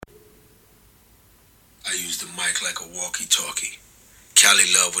use the mic like a walkie-talkie. Cali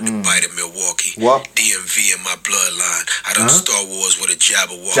love with the bite of Milwaukee. What? DMV in my bloodline. I done Star Wars with a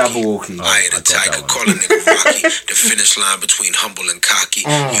Jabberwocky. Jabberwocky. I ain't a tiger, call a nigga Rocky. The finish line between humble and cocky.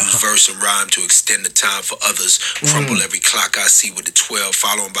 Use verse and rhyme to extend the time for others. Crumble every clock I see with the 12,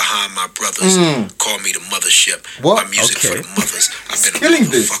 following behind my brothers. Call me the mothership. What? My music for the mothers. I've been a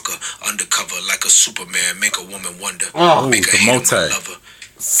motherfucker. Undercover like a Superman. Make a woman wonder. Make a hater my lover.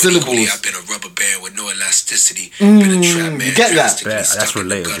 Syllables. I've been a rubber band with no elasticity. Been a trap man. You get that? That's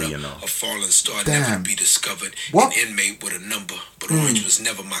relatable, you know. A fallen star never to be discovered. What? An inmate with a number, but orange was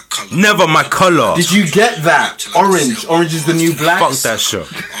never my color. Never my color. Did you get that? Orange is the new black. Fuck that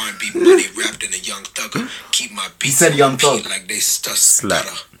shit. R&B money wrapped in a young thugger. Keep my beats. He said young thug. Like they Slap.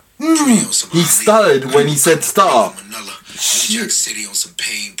 He stuttered when he said stutter. Jack City on some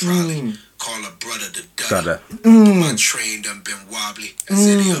pain, probably. Call a brother the dutter. My train done been wobbly as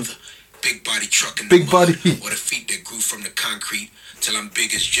any other. Big body truck in the mud, or the feet that grew from the concrete. Till I'm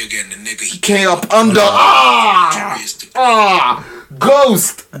big as Jigger and the nigga he came up under.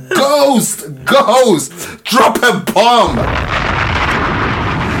 Ghost. Drop a bomb.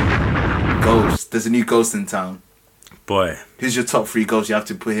 Ghost. There's a new ghost in town. Boy. Who's your top 3 ghosts? You have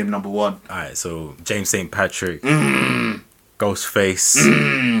to put him number 1. Alright, so James St. Patrick. Ghostface.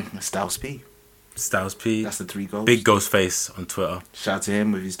 Styles P. That's the 3 ghosts. Big Ghostface on Twitter. Shout out to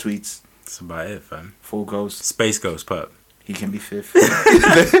him with his tweets. That's about it, fam. 4 ghosts. Space Ghost, pup. He can be 5th.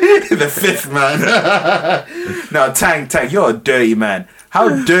 the 5th man. No, Tank, you're a dirty man. How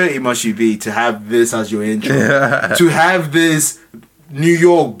dirty must you be to have this as your intro? To have this New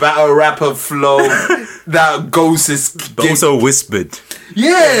York battle rapper flow that Ghost is... But also whispered.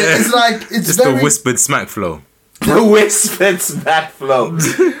 Yeah, it's like... It's just very... the whispered smack flow. The whispered smack flow.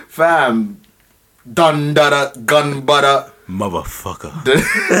 Fam. Dun dada gun butter. Motherfucker.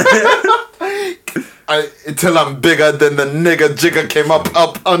 Until I'm bigger than the nigga Jigger came up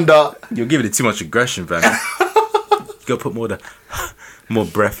under. You're giving it too much aggression, fam. You gotta put more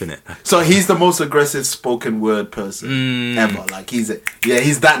breath in it. So he's the most aggressive spoken word person ever. Like he's that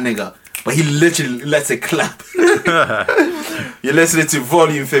nigga. But he literally lets it clap. You're listening to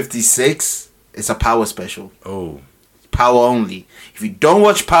Volume 56. It's a Power special. Oh. Power only. If you don't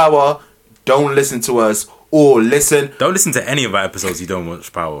watch Power, don't listen to us. Or listen. Don't listen to any of our episodes you don't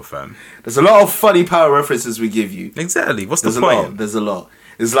watch Power, fam. There's a lot of funny Power references we give you. Exactly. What's the point? There's a lot.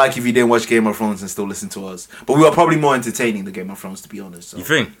 It's like if you didn't watch Game of Thrones and still listen to us. But we were probably more entertaining than Game of Thrones, to be honest. So. You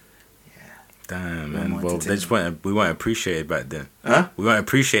think? Yeah. Damn, man. Well, we weren't appreciated back then. Huh? We weren't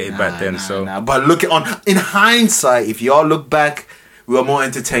appreciated back then, so... But in hindsight, if y'all look back, we were more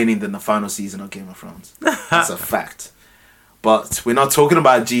entertaining than the final season of Game of Thrones. That's a fact. But we're not talking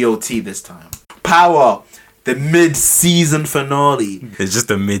about GOT this time. Power, the mid-season finale. It's just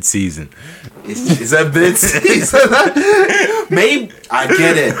a mid-season. It's a mid-season. Maybe I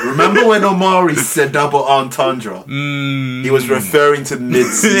get it. Remember when Omari said double entendre? He was referring to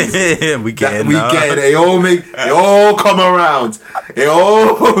mid-season. we get it. They all come around. It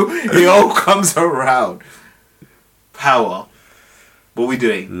all comes around. Power. What are we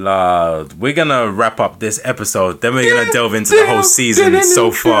doing? Lord, we're gonna wrap up this episode. Then we're gonna delve into the whole season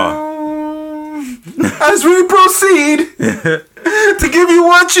so far. As we proceed to give you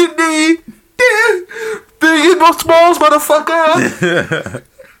what you need. Big no smalls, motherfucker.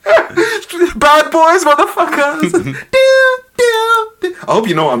 Bad boys, motherfuckers. I hope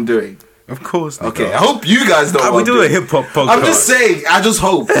you know what I'm doing. Of course. Okay, I hope you guys know what we do a hip hop podcast. I'm just saying, I just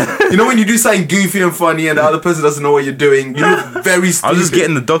hope. You know when you do something goofy and funny and the other person doesn't know what you're doing, you look very stupid. I was just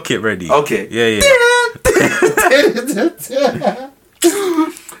getting the docket ready. Okay. Yeah.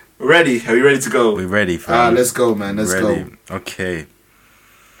 Ready? Are you ready to go? We're ready, fam. Let's go, man. Let's go. Okay.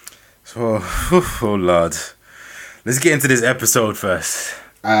 So, oh Lord. Let's get into this episode first.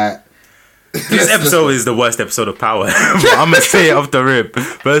 This episode is the worst episode of Power. I'm going to say it off the rip.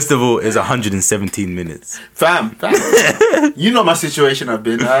 First of all, it's 117 minutes. Fam. You know my situation I've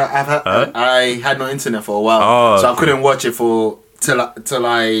been. I had no internet for a while. So I couldn't watch it till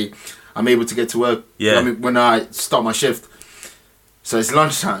I'm able to get to work. Yeah. I mean, when I start my shift. So it's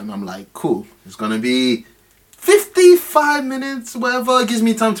lunchtime. I'm like, cool. It's going to be 55 minutes, whatever. It gives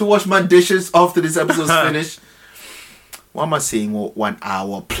me time to wash my dishes after this episode's finished. Why am I saying 1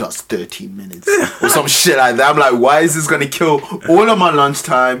 hour plus 13 minutes? Or some shit like that. I'm like, why is this going to kill all of my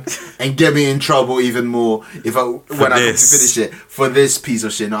lunchtime and get me in trouble even more when I come to finish it for this piece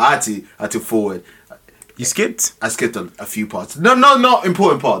of shit? No, I had to forward. You skipped? I skipped a few parts. No, not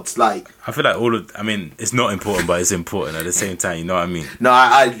important parts. Like I feel like it's not important, but it's important at the same time. You know what I mean? No,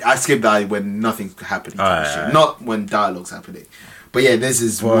 I skipped that when nothing's happening. Not when dialogue's happening. But yeah, this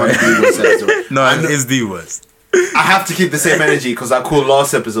is one of the worst episodes. No, it is the worst. I have to keep the same energy because I called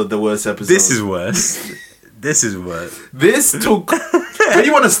last episode the worst episode. This is worse. This is worse. This took... Where do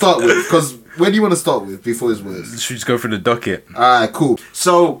you want to start with? Because where do you want to start with before it's worse? Should we just go through the docket? Alright, cool.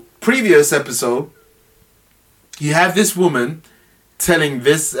 So, previous episode, you have this woman telling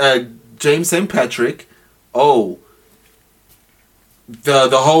this James St. Patrick, the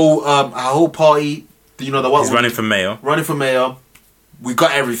whole our whole party, you know, the what? He's running for mayor. Running for mayor. We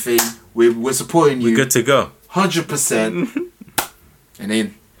got everything. We're supporting you. We're good to go. 100%. And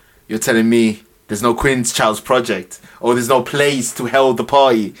then you're telling me there's no Queen's Child's Project, or there's no place to hold the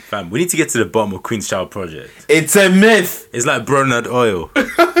party. Fam, we need to get to the bottom of Queen's Child Project. It's a myth. It's like Bronard Oil.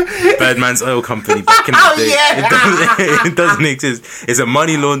 Birdman's oil company back in the day. Yeah. It doesn't exist. It's a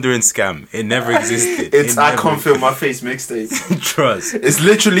money laundering scam. It never existed. I can't feel my face mixtape. Trust. It's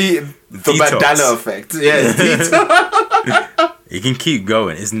literally the Mandela effect. Yeah, it's detox. You can keep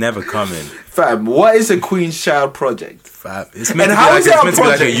going. It's never coming. Fam, what is a Queen's Child Project? Fam, it's meant to be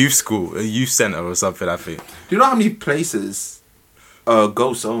like a youth school, a youth center or something, I think. Do you know how many places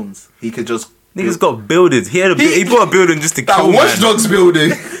Ghost owns? He could just... Niggas got buildings. He bought a building just to kill that Watch Dogs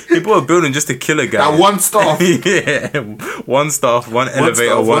building. He bought a building just to kill a guy. That one staff. Yeah. One staff, one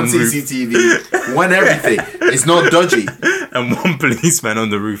elevator, staff, one roof. CCTV, one everything. It's not dodgy. And one policeman on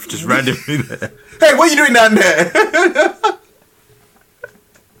the roof just randomly there. Hey, what are you doing down there?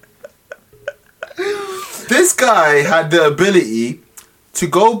 This guy had the ability to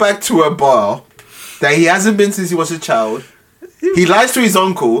go back to a bar that he hasn't been since he was a child. He lies to his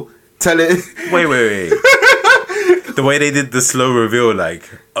uncle, tell it. Wait. The way they did the slow reveal, like,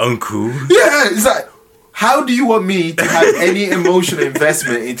 uncle. Yeah, it's like, how do you want me to have any emotional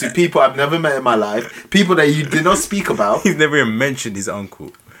investment into people I've never met in my life, people that you did not speak about? He's never even mentioned his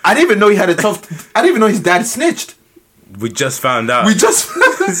uncle. I didn't even know he had a tough... I didn't even know his dad snitched. We just found out.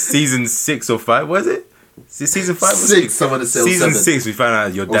 Season 6 or 5, was it? Season 5 or 6? Someone said Season 7. 6, we found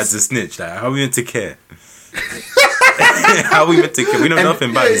out your dad's a snitch. Like, how are we meant to care? How are we meant to care? We know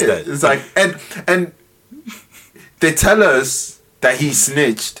nothing about his dad. It's like, and they tell us that he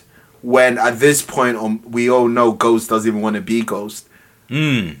snitched when at this point we all know Ghost doesn't even want to be Ghost.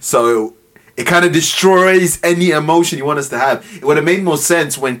 So it kind of destroys any emotion you want us to have. It would have made more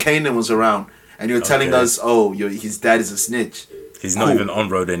sense when Kanan was around and you're telling us, his dad is a snitch. He's not even on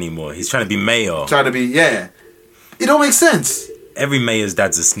road anymore. He's trying to be mayor. It don't make sense. Every mayor's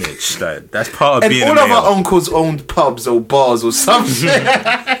dad's a snitch. That's part of being a mayor. And all of our uncles owned pubs or bars or something.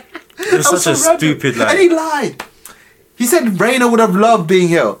 It was such a stupid... And he lied. He said Raina would have loved being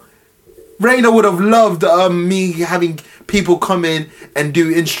here. Raina would have loved me having people come in and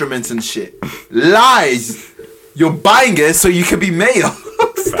do instruments and shit. Lies. You're buying it so you can be mayor.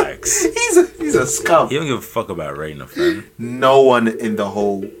 Facts. He's a scum. He don't give a fuck about Raina, fam. No one in the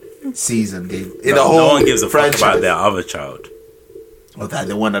whole season gave. No one gives a fuck about their other child. Oh, that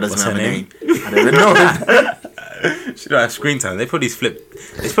the one that doesn't have a name. I don't even know. She don't have screen time. They probably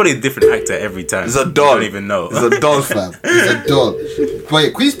It's probably a different actor every time. It's a dog. I don't even know. It's a dog, fam. It's a dog. But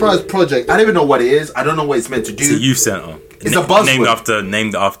yeah, Queen's Prize Project. I don't even know what it is. I don't know what it's meant to do. It's a youth center. It's a buzzword.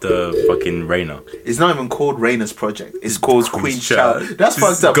 Named after fucking Raina. It's not even called Raina's project. It's called Queen's Child. That's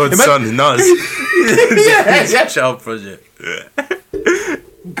fucked up. God's son, Nas. Yeah. Child project.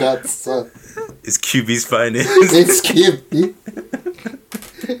 God's son. It's QB's finest. It's QB.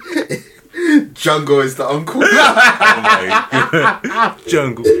 Jungle is the uncle. Oh my god.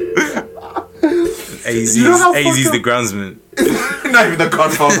 Jungle. AZ's the groundsman. Not even the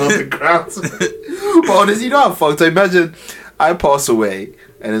godfather of the groundsman. But honestly, you know how fucked. Imagine I pass away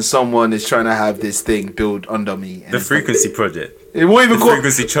and then someone is trying to have this thing built under me. And the Frequency Project. It won't even call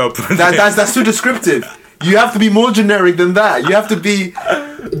Frequency Child Project. That's too descriptive. You have to be more generic than that. You have to be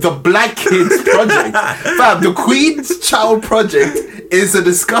the Black Kids Project. Fam, the Queen's Child Project is a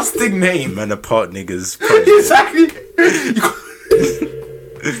disgusting name. Man apart niggas project. Exactly.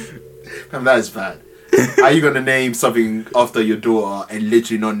 Fam, that is bad. How are you gonna name something after your daughter and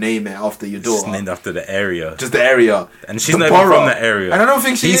literally not name it after your daughter? Just named after the area. Just the area. And she's not even from that area. And I don't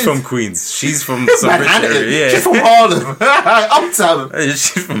think she's from Queens. She's from some rich area. Yeah. She's from Harlem. Uptown.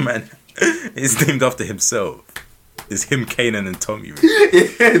 She's from Manhattan. It's named after himself. It's him, Kanan, and Tommy.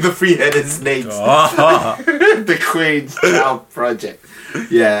 Yeah, the three-headed snakes. The Queen's Child Project.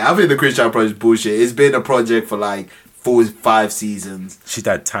 Yeah, I think the Queen's Child Project is bullshit. It's been a project for like 4-5 seasons. She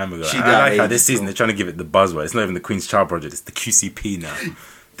died time ago. I like how this season they're trying to give it the buzzword. It's not even the Queen's Child Project. It's the QCP now.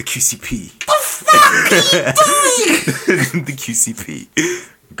 The QCP. The QCP.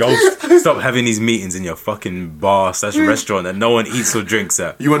 Ghost, stop having these meetings in your fucking bar / restaurant that no one eats or drinks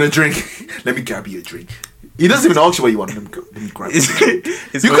at. You want a drink? Let me grab you a drink. He doesn't even ask you what you want. Let me grab you a drink.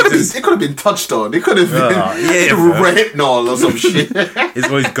 It could have been touched on. It could have been retinol or some shit. It's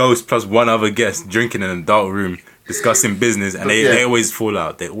always Ghost plus one other guest drinking in an adult room, discussing business, and they always fall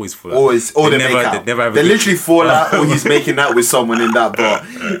out. They always fall out. Always, or they literally fall out, or he's making out with someone in that bar.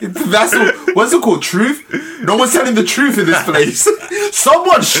 What's it called? Truth? No one's telling the truth in this place.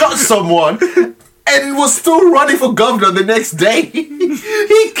 Someone shot someone and was still running for governor the next day.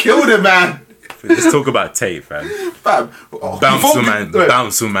 He killed a man. Let's talk about Tate, fam.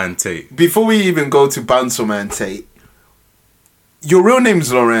 Bouncer man Tate. Before we even go to Bouncer man Tate, your real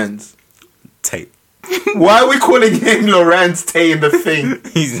name's Lorenz. Tate. Why are we calling him Lorenz Tate in the thing?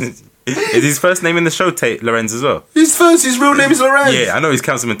 Is his first name in the show Tate Lorenz as well? His real name is Lorenz. Yeah, I know he's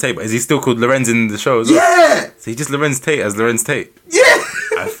Councilman Tate, but is he still called Lorenz in the show as well? Yeah. So he just Lorenz Tate as Lorenz Tate? Yeah.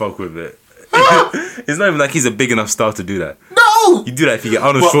 I fuck with it. It's not even like he's a big enough star to do that. No. You do that if you get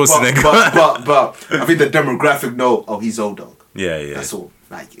Arnold Schwarzenegger. But I think the demographic know, oh, he's old dog. Yeah. That's all.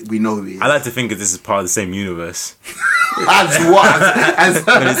 Like, we know who he is. I like to think that this is part of the same universe. As what? As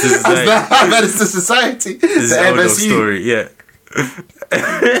that is the society. This is the Old story, yeah.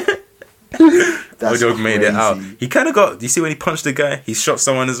 Old dog made it out. He kind of got. You see when he punched the guy, he shot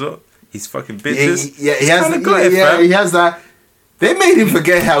someone as well. He's fucking bitches. He has that. They made him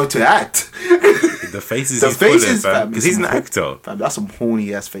forget how to act. The faces he's pulling, fam. Because he's an actor. Fam, that's some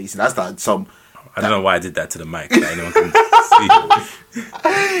horny ass faces. That's like some. I don't know why I did that to the mic. That anyone can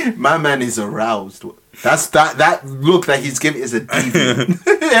see. My man is aroused. That look that he's giving is a deviant.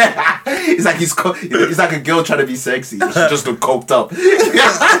 It's like he's like a girl trying to be sexy. She just look coked up.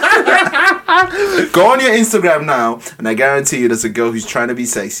 Go on your Instagram now, and I guarantee you, there's a girl who's trying to be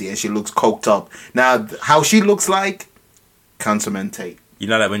sexy and she looks coked up. Now, how she looks like, Councilman Tate. You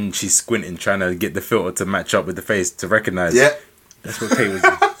know that when she's squinting, trying to get the filter to match up with the face to recognize. Yeah, that's what Tate was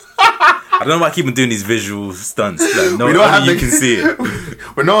doing. I don't know why I keep on doing these visual stunts. Like, no, only you can see it.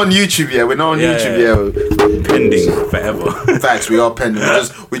 We're not on YouTube yet. Pending forever. Facts, we are pending.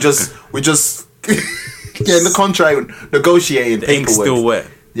 We just getting the contract, negotiating. The ink's still wet.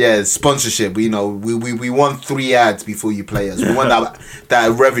 Yeah, sponsorship. We want 3 ads before you play us. We want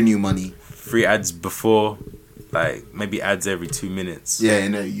that revenue money. 3 ads before. Like, maybe ads every 2 minutes. Yeah,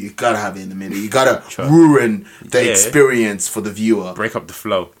 you gotta have it in the middle. You gotta ruin the experience for the viewer. Break up the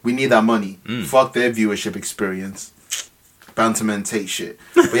flow. We need that money. Fuck their viewership experience. Bouncerman Tate shit.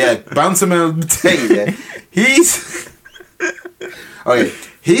 But yeah, Bouncerman Tate, he's... Okay,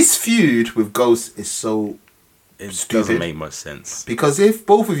 his feud with Ghost is so stupid. Doesn't make much sense. Because if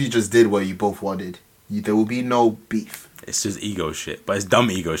both of you just did what you both wanted, there will be no beef. It's just ego shit, but it's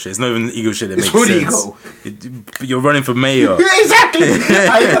dumb ego shit. It's not even ego shit that makes hood sense. Ego. You're running for mayor. Exactly.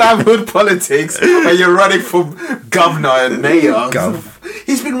 How you can have hood politics when you're running for governor and mayor?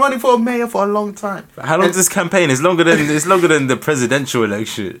 He's been running for a mayor for a long time. How long is this campaign? It's longer than the presidential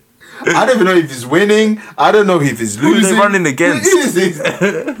election. I don't even know if he's winning. I don't know if he's losing. Who are they running against?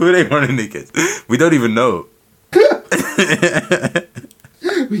 Who are they running against? We don't even know.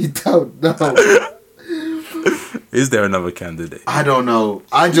 We don't know. Is there another candidate? I don't know.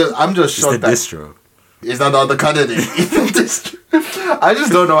 I'm just shocked. It's the distro. Is that the other candidate? I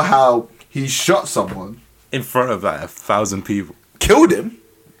just don't know how he shot someone in front of like 1,000 people. Killed him.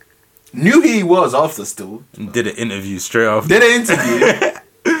 Knew who he was after still. Did an interview straight after. Did an interview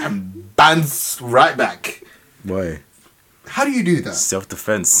and bans right back. Boy, how do you do that?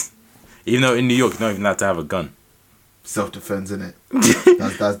 Self-defense. Even though in New York you're not even allowed to have a gun. Self-defense, innit?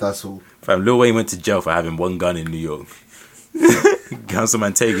 That's all. Fam, Lil Wayne went to jail for having 1 gun in New York.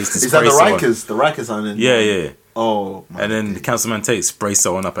 Councilman Tate used to spray someone. Is that the Rikers? The Rikers aren't in there? Yeah. Oh, and then Councilman Tate sprayed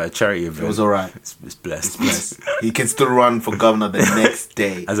someone up at a charity event. It was alright. It's blessed. He can still run for governor the next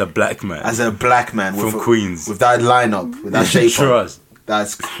day. As a black man. From Queens. With that lineup. With that shape Trust.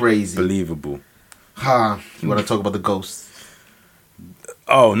 That's crazy. Believable. You want to talk about the ghost?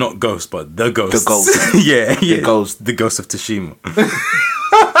 Oh, not ghost, but the ghost. The ghost. yeah. The ghost. The ghost of Tashima.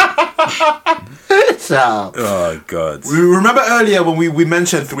 Oh God! Remember earlier when we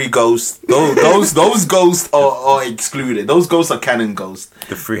mentioned 3 ghosts? Those ghosts are excluded. Those ghosts are canon ghosts.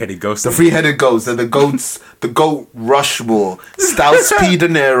 The 3-headed ghost. The 3-headed ghosts and the goats. The goat Rushmore, Styles P. De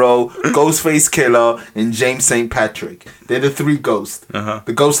Niro, Ghostface Killer, and James St. Patrick. They're the 3 ghosts.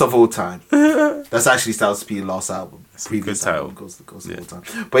 The ghost of all time. That's actually Styles P.'s last album. That's a good title. Ghost of all time.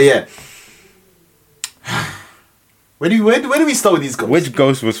 But yeah. Where do we start with these ghosts? Which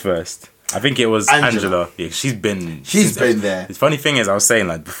ghost was first? I think it was Angela. Yeah, she's been there. The funny thing is, I was saying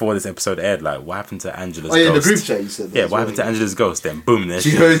like before this episode aired, like what happened to Angela's ghost? In the group chat you said that. Yeah, what happened to Angela's ghost? Then boom, there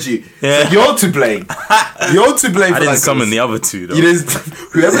she heard you. Yeah. So you're to blame. You're to blame. I didn't summon the other two though.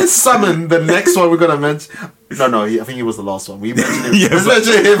 Whoever summoned the next one we're gonna mention. No, I think he was the last one. We mentioned him.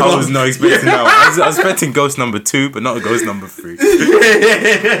 I was not expecting that. I was expecting ghost number 2, but not ghost number 3. To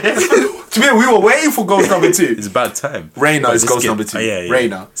me, we were waiting for ghost number 2. It's about time. Raina is ghost number 2. Yeah.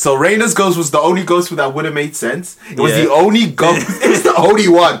 Raina. So Raina's ghost was the only ghost that would have made sense. It was the only ghost. It's the only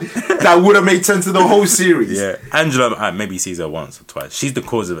one that would have made sense in the whole series. Yeah. Angela maybe sees her once or twice. She's the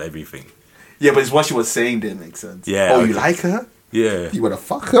cause of everything. Yeah, but it's what she was saying didn't make sense. Yeah. Oh, you like her? Yeah. You wanna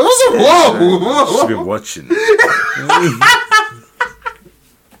fuck her? Whoa! She's been watching.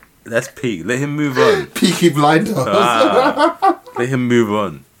 That's peak. Let him move on. Peaky Blinders. Let him move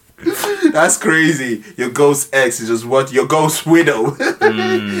on. That's crazy. Your ghost ex is just watching. Your ghost widow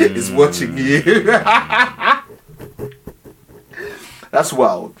is watching you. That's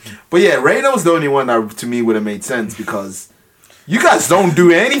wild. But yeah, Raina was the only one that to me would have made sense because you guys don't do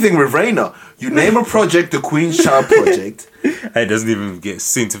anything with Raina. You name a project the Queen's Child Project. And it doesn't even get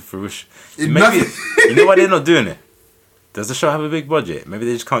seen to fruition. Maybe you know why they're not doing it? Does the show have a big budget? Maybe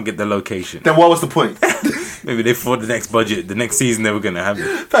they just can't get the location. Then what was the point? Maybe they thought the next budget, the next season they were gonna have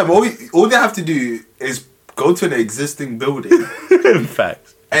it. Fam, all they have to do is go to an existing building. In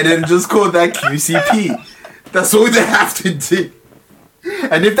fact. And then just call that QCP. That's all they have to do.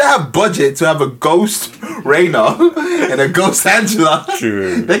 And if they have budget to have a ghost Raina and a ghost Angela,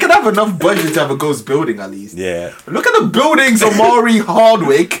 true, they can have enough budget to have a ghost building at least. Yeah. Look at the buildings Omari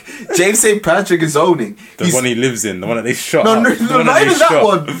Hardwick, James St. Patrick is owning. The one he lives in, the one that they shot. No, not even that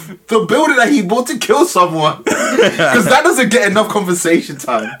one. The building that he bought to kill someone. Because that doesn't get enough conversation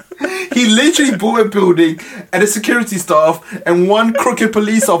time. He literally bought a building and a security staff and one crooked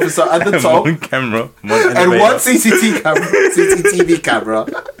police officer at the top. One camera. And one CCTV camera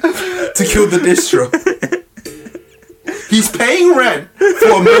to kill the distro. He's paying rent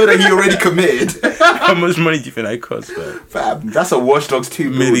for a murder he already committed. How much money do you think that cost, fam? That's a Watch Dogs 2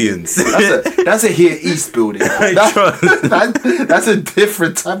 millions. That's a Here East building. That's a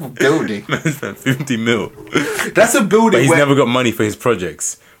different type of building. Man spent 50 mil. That's a building. But he's never got money for his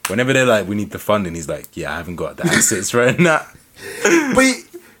projects. Whenever they're like, we need the funding, he's like, yeah, I haven't got the assets right now.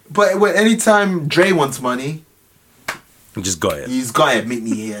 But when anytime Dre wants money, he just got it. He's got it. Meet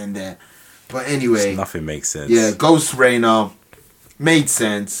me here and there. But anyway, just nothing makes sense. Yeah, Ghost Raina made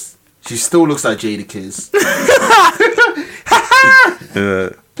sense. She still looks like Jada Kiss.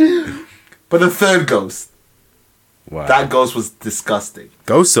 But the third ghost, wow, that ghost was disgusting.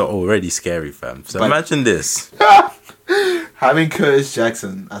 Ghosts are already scary, fam. So imagine this: having Curtis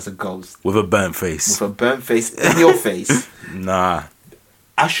Jackson as a ghost with a burnt face, in your face. Nah,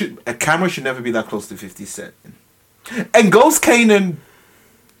 a camera should never be that close to 50 Cent. And Ghost Kanan.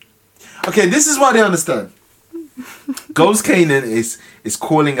 Okay, this is what I understand. Ghost Kanan is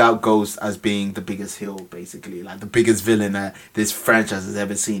calling out Ghost as being the biggest heel, basically, like the biggest villain that this franchise has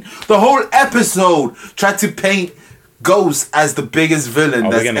ever seen. The whole episode tried to paint Ghost as the biggest villain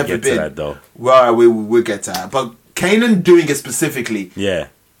that's ever been. We're gonna get to that though. Well, we'll get to that. But Kanan doing it specifically. Yeah.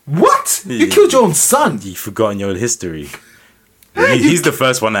 What? You killed your own son. You've forgotten your old He's the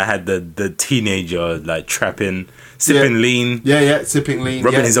first one that had the teenager like trapping, sipping lean. Yeah, sipping lean.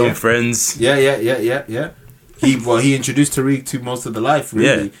 Rubbing his own friends. Yeah. He introduced Tariq to most of the life,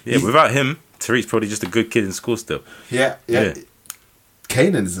 really. Yeah. Without him, Tariq's probably just a good kid in school still. Yeah.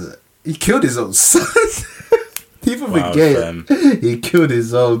 Kanan he killed his own son. People forget he killed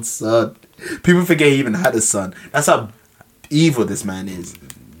his own son. People forget he even had a son. That's how evil this man is.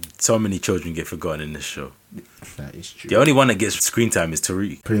 So many children get forgotten in this show. That is true. The only one that gets screen time is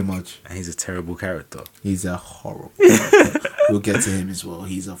Tariq. Pretty much. And he's a terrible character. He's a horrible. We'll get to him as well.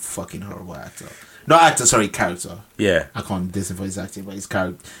 He's a fucking horrible actor. Not actor, sorry, character. Yeah. I can't diss him for his acting, but his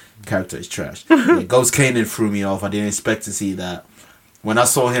character is trash. Yeah, Ghost Kanan threw me off. I didn't expect to see that. When I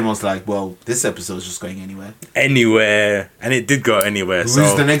saw him, I was like, well, this episode's just going anywhere. And it did go anywhere.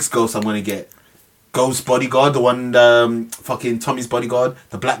 Who's the next ghost I'm going to get? Ghost Bodyguard, the one, fucking Tommy's bodyguard,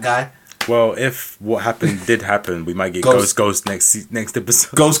 the black guy. Well, if what happened did happen, we might get Ghost next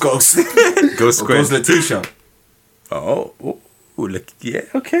episode. Ghost. Ghost Squid. Ghost Letitia. Oh, look, yeah,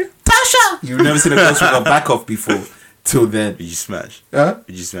 okay. Tasha! You've never seen a ghost with a back off before. Till then. Did you smash? Huh?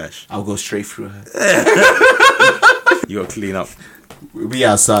 Did you smash? I'll go straight through her. You gotta clean up. We'll be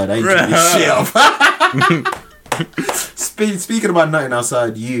outside. I ain't doing this shit up. Speaking about nothing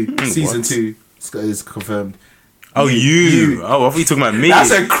outside, season 2 is confirmed. Oh, you. Oh, I thought you talking about me.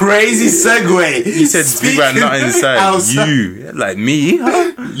 That's a crazy segue. You said speak about not inside. You. Like me?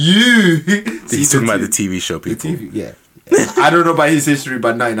 Huh? You. He's talking about the TV show, people. Yeah. I don't know about his history,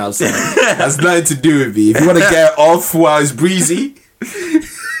 but Nothing Outside. That's nothing to do with me. If you want to get off while it's breezy,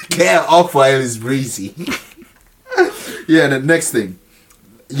 get off while it's breezy. Yeah, the next thing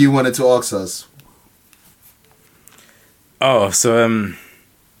you wanted to ask us. Oh, so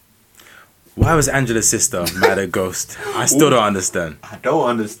why was Angela's sister mad at Ghost? I still don't understand. I don't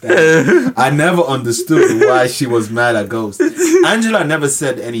understand. I never understood why she was mad at Ghost. Angela never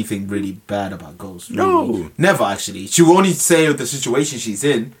said anything really bad about Ghost. Really. No. Never, actually. She will only say the situation she's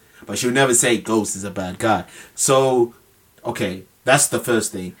in, but she will never say Ghost is a bad guy. So, okay, that's the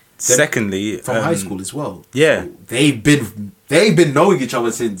first thing. Then, secondly, from high school as well. Yeah. So they've been knowing each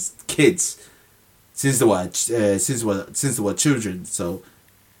other since kids. Since they were children. So,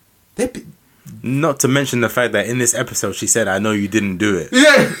 they've been... Not to mention the fact that in this episode she said, I know you didn't do it.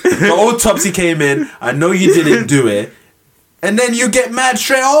 Yeah. The old Topsy came in, I know you didn't do it. And then you get mad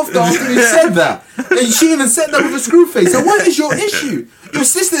straight after you said that. And she even said that with a screw face. So what is your issue? Your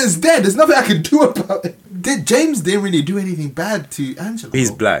sister is dead. There's nothing I can do about it. James didn't really do anything bad to Angela.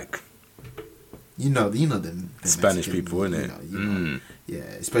 He's black. You know them Spanish Mexican, people, innit? Yeah,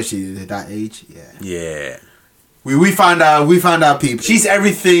 especially at that age. Yeah. Yeah. We found out people. She's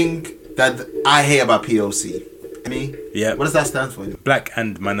everything that I hate about POC. Me? Yeah. What does that stand for? Black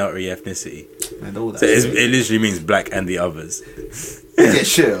and minority ethnicity. And all that. So it literally means black and the others. Get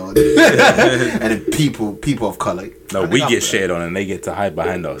shit on. And then people of color. No, we get shit on and they get to hide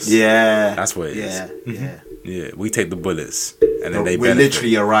behind us. Yeah. That's what it is. Yeah. Yeah, we take the bullets and then We're benefit.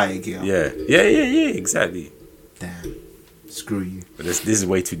 literally a riot gear. Yeah, exactly. Damn. Screw you. But this is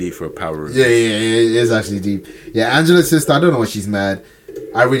way too deep for a power room. Yeah, it is actually deep. Yeah, Angela's sister, I don't know why she's mad.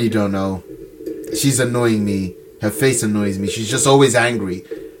 I really don't know. She's annoying me. Her face annoys me. She's just always angry.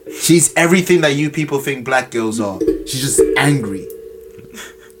 She's everything that you people think black girls are. She's just angry.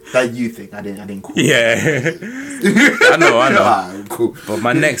 That you think. I didn't call. Yeah. I know. Ah, cool. But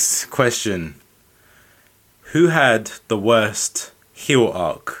my next question. Who had the worst heel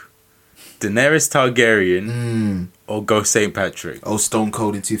arc? Daenerys Targaryen or Ghost St. Patrick? Oh, Stone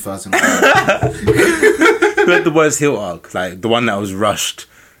Cold in 2001. Who had the worst heel arc? Like the one that was rushed?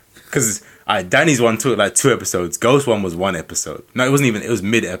 Because Danny's one took like 2 episodes. Ghost one was 1 episode. No, it wasn't even. It was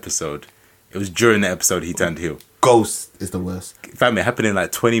mid-episode. It was during the episode he turned heel. Ghost is the worst. Fam, it happened in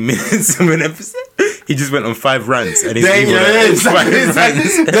like 20 minutes of an episode. He just went on 5 rants and he's They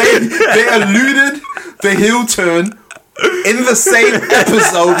alluded the heel turn in the same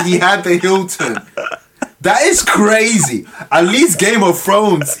episode. He had the heel turn. That is crazy. At least Game of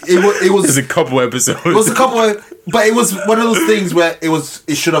Thrones, it was a couple episodes. It was a couple, but it was one of those things where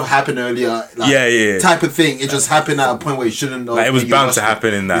it should have happened earlier. Like, yeah. Type of thing. It just happened at a point where it shouldn't. Like, it was bound to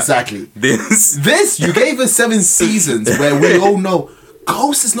happen in that. Exactly. This you gave us 7 seasons where we all know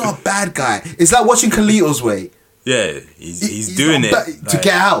Ghost is not a bad guy. It's like watching Khalil's Way. Yeah, he's doing it to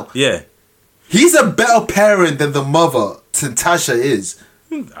get out. Yeah, he's a better parent than the mother Tasha is.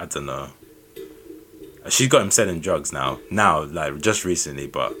 I don't know. She's got him selling drugs now, like just recently,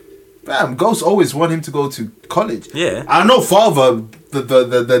 but Bam, Ghost always want him to go to college. Yeah, I know father,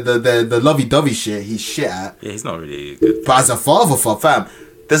 the lovey-dovey shit he's shit at. Yeah, he's not really good. But as a father for fam,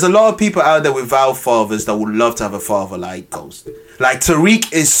 there's a lot of people out there without fathers that would love to have a father like Ghost. Like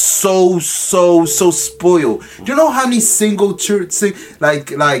Tariq is so spoiled. Do you know how many single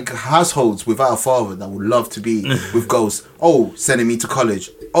like households without a father that would love to be with Ghost? Oh, sending me to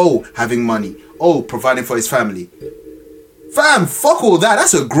college. Oh, having money. Oh, providing for his family. Fam, fuck all that.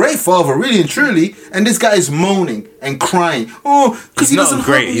 That's a great father, really and truly. And this guy is moaning and crying. Oh, because he doesn't.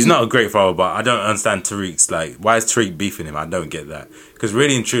 He's not a great father, but I don't understand Tariq's like. Why is Tariq beefing him? I don't get that. Because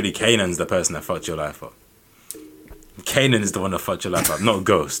really and truly, Kanan's the person that fucked your life up. Kanan is the one that fucked your life up, not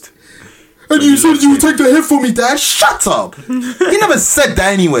Ghost. And you said you would take the hit for me, Dad. Shut up. He never said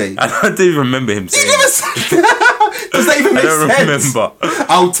that anyway. I don't even remember him saying. He never said that. Does that even make sense? I don't remember.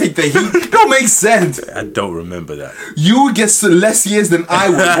 I'll take the heat. Don't make sense. I don't remember that. You would get less years than I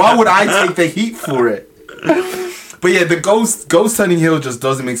would. Why would I take the heat for it? But yeah, the Ghost turning heel just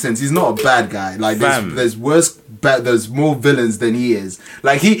doesn't make sense. He's not a bad guy. Like there's more villains than he is.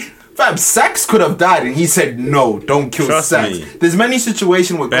 Like Sax could have died and he said no, don't kill Sax. There's many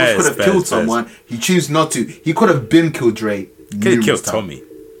situations where Ghost could have killed someone. He chose not to. He could have been killed Dre. Could have killed Tommy.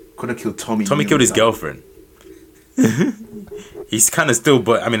 Could have killed Tommy. Tommy killed his girlfriend. He's kind of still,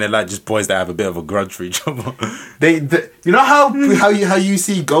 but I mean, they're like just boys that have a bit of a grudge for each other. You know how you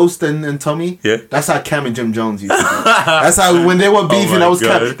see Ghost and Tommy? Yeah. That's how Cam and Jim Jones used to do. That's how when they were beefing,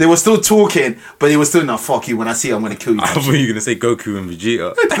 Cam. They were still talking, but they were still not fuck you. When I see you, I'm gonna kill you. I thought you were gonna say Goku and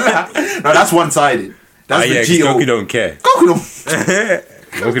Vegeta. No, that's one sided. That's Vegeta. Goku don't care.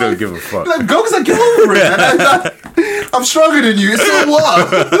 Goku don't give a fuck. Like, Goku's like, get over it. I'm stronger than you. So what?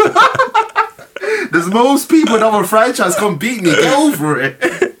 There's most people in our franchise come beat me. Get over it.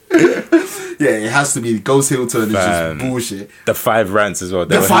 Yeah, it has to be Ghost Heel Turn is just bullshit. The 5 rants as well.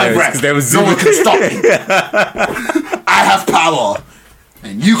 The 5 rants. No one can stop me. I have power.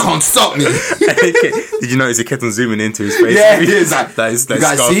 And you can't stop me. Did you notice it kept on zooming into his face? Yeah, it is. Like, that is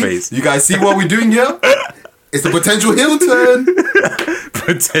Scarface. You guys see what we're doing here? It's the potential heel turn.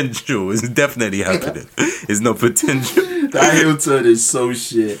 Potential is definitely happening. It's not potential. That heel turn is so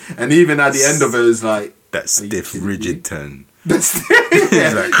shit. And even at the end of it, it's like... That stiff, rigid turn. Yeah,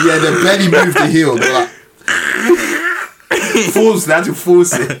 they barely move the heel. They're like... Force, they had to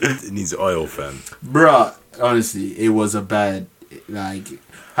force it. It needs oil, fam. Bruh, honestly, it was a bad... Like...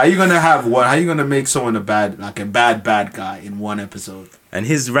 How you gonna make someone a bad guy in one episode? And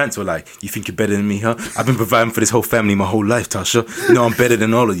his rants were like, "You think you're better than me, huh? I've been providing for this whole family my whole life, Tasha. You know I'm better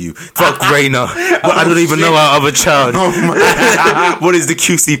than all of you. Fuck Raina. Well, I don't even know our other child. What is the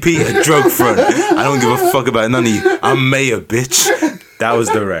QCP? A drug front. I don't give a fuck about none of you. I'm mayor, bitch." That was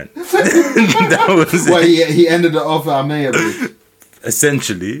the rant. That was well, he ended it off at mayor, bitch.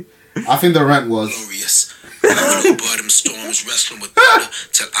 Essentially. I think the rant was... Glorious. Bottom storms wrestling with thunder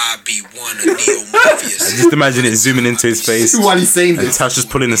till I be one of Neo Morpheus. Just imagine it zooming into his face while he's saying this. And Tasha's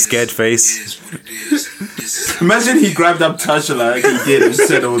pulling a scared face. Imagine he grabbed up Tasha like he did and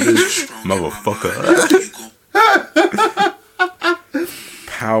said all this. Motherfucker.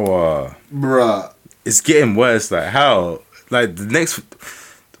 Power. Bruh. It's getting worse. Like how? Like the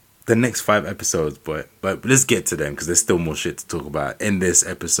next 5 episodes, but let's get to them because there's still more shit to talk about in this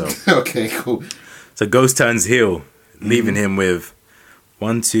episode. Okay, cool. So Ghost turns heel, leaving him with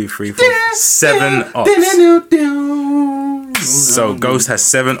 1, 2, 3, 4, 7 ops. So Ghost has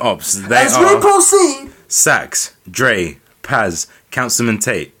 7 ops. They are Sax, Dre, Paz, Councilman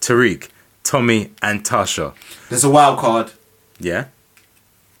Tate, Tariq, Tommy, and Tasha. There's a wild card. Yeah?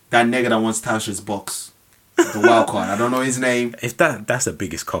 That nigga that wants Tasha's box. The wild card. I don't know his name. If that's the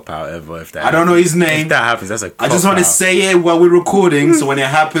biggest cop out ever. If that I don't know his name. If that happens, that's a cop I just want to say it while we're recording, so when it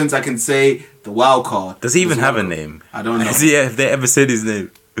happens, I can say the wild card. Does he even have a name? I don't know. If they ever said his name?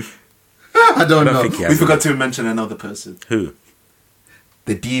 I don't know. We forgot to mention another person. Who?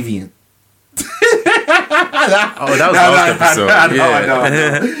 The Deviant. That was last episode. I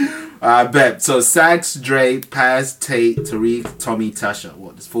know. I bet. So Sax, Dre, Paz, Tate, Tariq, Tommy, Tasha.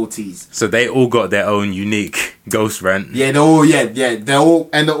 What? There's 4 T's. So they all got their own unique ghost rant. Yeah, they all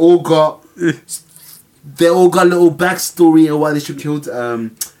got little backstory on why they should kill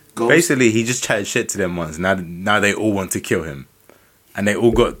Ghost. Basically, he just chatted shit to them once. Now they all want to kill him, and they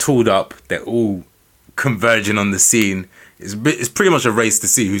all got tooled up. They're all converging on the scene. It's pretty much a race to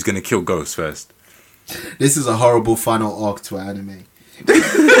see who's gonna kill Ghost first. This is a horrible final arc to an anime.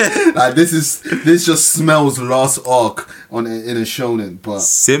 Like this just smells lost arc in a shonen, but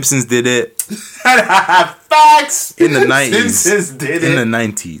Simpsons did it. Facts in the 90s. Simpsons did it in the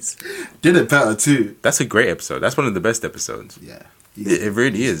 90s. Did it better too. That's a great episode. That's one of the best episodes. Yeah, it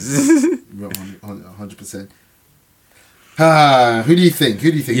really is. 100%. Who do you think?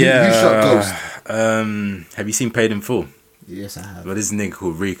 Who shot Ghost? Have you seen Paid in Full? Yes, I have. But this nigga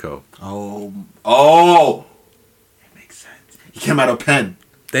called Rico. Oh. He came out of pen.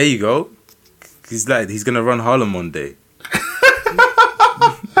 There you go. He's gonna run Harlem one day.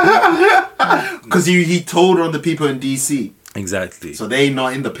 Because he told on the people in DC. Exactly. So they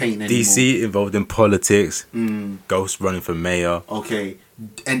not in the paint anymore. DC involved in politics. Ghost running for mayor. Okay.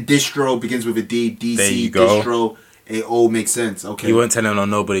 And distro begins with a D. DC, there you go. distro. It all makes sense. Okay. He weren't telling on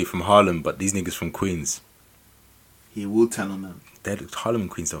nobody from Harlem, but these niggas from Queens. He will tell on them. Harlem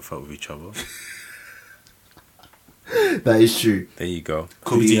and Queens don't fuck with each other. That is true. There you go.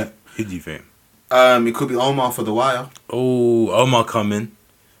 Who do you think? It could be Omar for The Wire. Oh, Omar coming.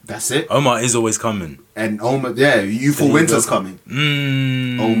 That's it. Omar is always coming. And Omar, Youthful Winter's coming.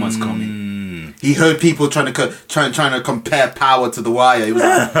 Omar's coming. He heard people trying to compare Power to The Wire. He was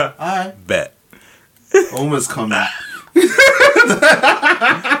like, all right. Bet. Omar's coming.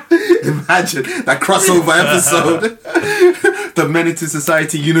 Imagine that crossover episode. The Menace to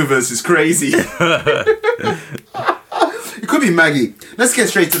Society universe is crazy. It could be Maggie. Let's get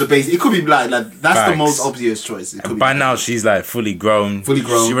straight to the basics. It could be like that's Facts. the most obvious choice. It could by now she's like fully grown. She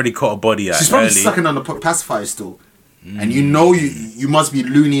already caught a body. She's probably sucking on the pacifier still. And you know you must be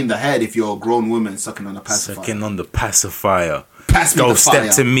loony in the head if you're a grown woman sucking on a pacifier. Sucking on the pacifier. Pass me the fire.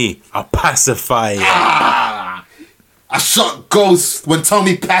 Step to me. I'll pacify you. I shot Ghost when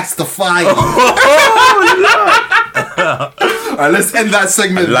Tommy passed the fire. Alright, let's end that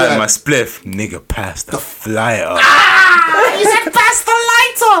segment. I like there. my spliff. Nigga, pass the flyer. He said pass the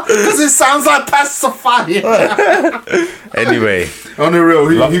lighter because it sounds like pass the fire. Anyway. On the real,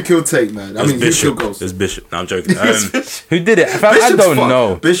 who killed Tate, man? I mean, Bishop. who killed Ghost? It was Bishop. No, I'm joking. Who did it? I don't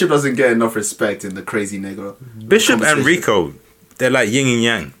know. Bishop doesn't get enough respect in the crazy nigga. Bishop and Rico, they're like yin and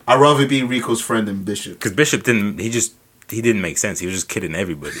yang. I'd rather be Rico's friend than Bishop. Because Bishop he didn't make sense. He was just killing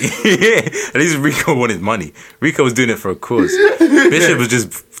everybody. At least Rico wanted money. Rico was doing it for a cause. Bishop was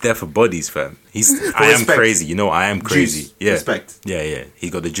just there for bodies, fam. I am crazy. You know, I am crazy. Juice. Yeah. Respect. Yeah. He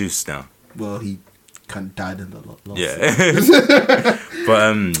got the juice now. Well, he kind of died in the loss. Yeah.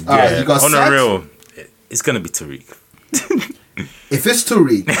 But you got on sacked? the real, it's gonna be Tariq. If it's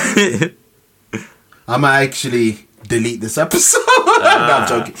Tariq, I might actually delete this episode. No, I'm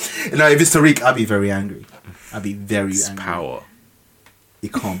joking. No, if it's Tariq, I'll be very angry. I'll be very angry. Power.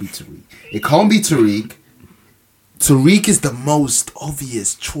 It can't be Tariq. It can't be Tariq. Tariq is the most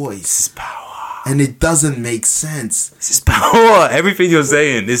obvious choice. This is power. And it doesn't make sense. This is power. Everything you're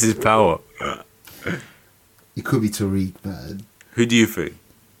saying, this is power. It could be Tariq, man. Who do you think?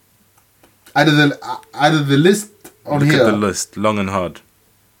 Out of the list on Look here. at the list, long and hard.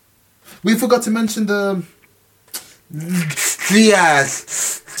 We forgot to mention the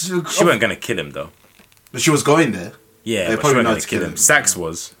She weren't gonna kill him though. But she was going there. Yeah, They're but she probably weren't not gonna to kill kill him. him. Sax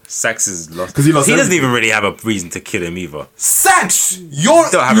was. Sax is lost. 'Cause he lost doesn't everything. even really have a reason to kill him either. Sax, you're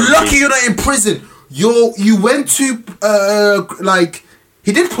Don't have a lucky reason. you're not in prison. You went to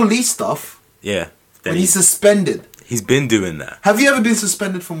he did police stuff Yeah. Then when he's suspended. he's been doing that. Have you ever been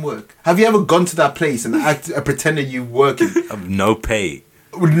suspended from work? Have you ever gone to that place and pretended you working Of no pay.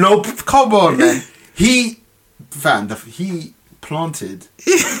 with no? Come on, man. He planted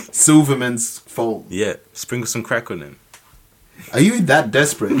Silverman's phone. Yeah. Sprinkle some crack on him. Are you that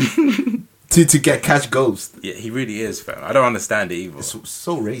desperate to get catch Ghost? Yeah, he really is, fam. I don't understand it either. It's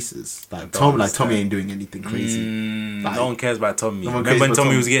so racist. Like don't Tommy understand. ain't doing anything crazy. Like, No one cares about Tommy. No one Remember when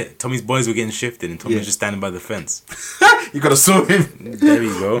cares about Tommy's boys were getting shifted and Tommy Yeah. was just standing by the fence. You gotta sue him. There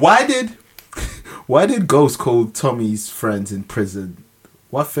you go. Why did Ghost call Tommy's friends in prison?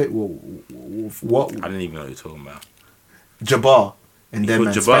 What? I didn't even know what you're talking about. Jabbar and then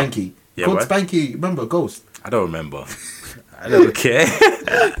called man Jabbar? Spanky. Yeah, Called what? Spanky. Remember Ghost? I don't remember. I don't care.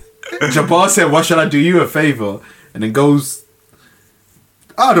 Jabbar said, "Why should I do you a favor?" And then Ghost.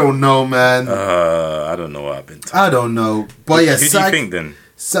 I don't know, man. I don't know what I've been talking. I don't know. But yeah, Who do you think then?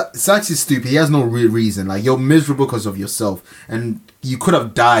 Sax is stupid. He has no real reason. Like, you're miserable because of yourself, and you could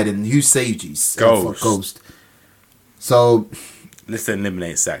have died. And who saved you? Ghost. So Let's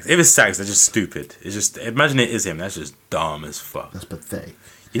eliminate Sax. If it's Sax, that's just stupid. It's just imagine it is him. That's just dumb as fuck. that's pathetic.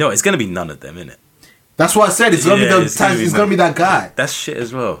 You know, it's gonna be none of them, innit? That's why I said it's gonna Yeah, be it's gonna be it's gonna be that guy. That's shit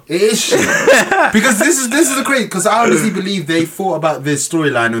as well. It is shit. Because this is the crazy. Because I honestly believe they thought about this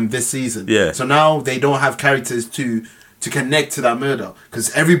storyline on this season. Yeah. So now they don't have characters to connect to that murder. Because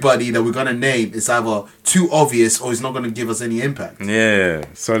everybody that we're gonna name is either too obvious or is not gonna give us any impact. Yeah.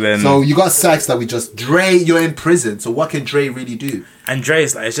 So then. So you got Sax that we just Dre. You're in prison. So what can Dre really do? And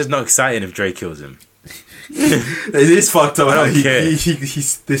Dre's like, it's just not exciting if Dre kills him. It is fucked up. I don't care.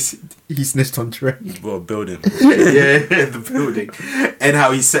 He snitched on Dre. What a building. Yeah, the building, and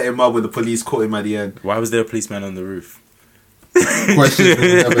how he set him up when the police caught him at the end. Why was there a policeman on the roof? Questions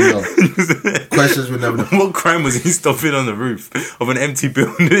we'll never know. Questions we'll never know. What crime was he stopping on the roof of an empty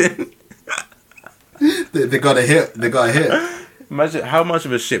building? They got a hit. They got a hit. Imagine how much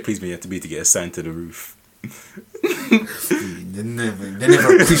of a shit policeman you have to be to get assigned to the roof. They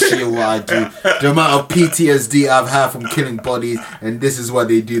never appreciate what I do. The amount of PTSD I've had from killing bodies, and this is what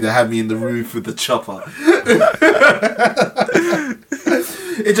they do. They have me in the roof with the chopper.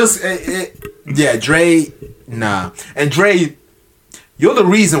 Yeah, Dre, nah. And Dre, you're the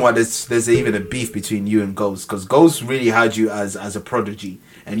reason why there's even a beef between you and Ghost, because Ghost really had you as a prodigy,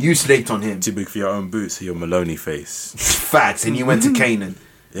 and you slaked on him. Too big for your own boots, your Maloney face. Facts, and you went to Canaan.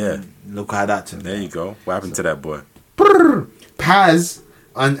 Yeah. Look how that turned. There you go. What happened to that boy? Paz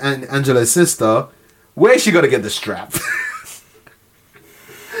and Angela's sister, where's she gonna get the strap?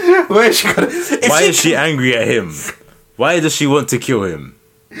 Where's she gonna? Why is she angry at him? Why does she want to kill him?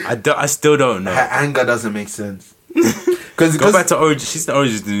 I still don't know. Her anger doesn't make sense. Go back to Orange. She's the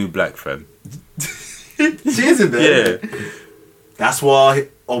Orange is the New Black, fam. She isn't there. Yeah. That's why.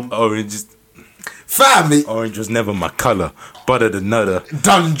 Orange Family. Orange was never my color. Butter the nutter.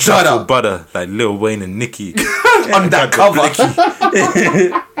 Done Truffle judder. butter like Lil Wayne and Nicki. on that cover.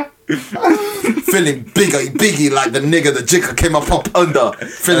 Feeling biggie like the nigga the jigger came up under.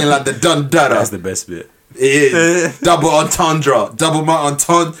 Feeling like the Dundada. That's the best bit. It is. Double entendre. Double my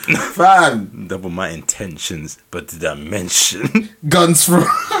entendre. Fam. Double my intentions, but did I mention? Guns from...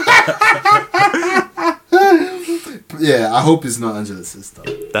 Yeah, I hope it's not Angela's sister.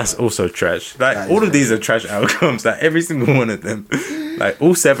 That's also trash. Like, all of these are trash outcomes. Like, every single one of them. Like,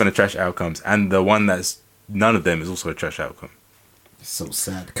 all 7 are trash outcomes. And the one that's none of them is also a trash outcome. So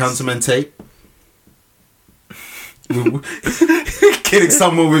sad. Councilman Tate. Killing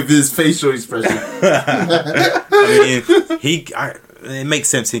someone with his facial expression. I mean, it makes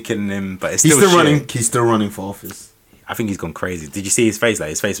sense he killing him, but it's still running. He's still running for office. I think he's gone crazy. Did you see his face? Like,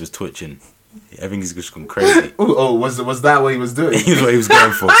 his face was twitching. I think he's just gone crazy. Was that what he was doing? He was what he was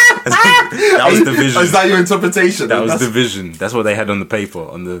going for. That was the vision. Is that your interpretation? That was the vision. That's what they had on the paper,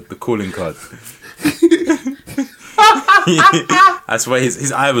 on the calling card. That's why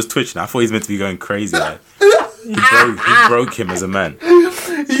his eye was twitching. I thought he was meant to be going crazy. Like. He broke him as a man.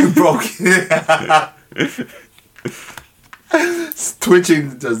 You broke him.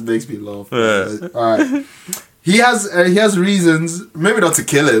 Twitching just makes me laugh. Alright. He has reasons, maybe not to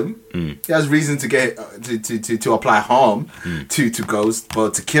kill him. He has reason to get to apply harm to Ghost,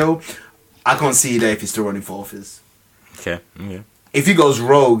 but to kill, I can't see that if he's still running for office. Okay. If he goes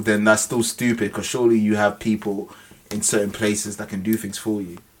rogue, then that's still stupid, because surely you have people in certain places that can do things for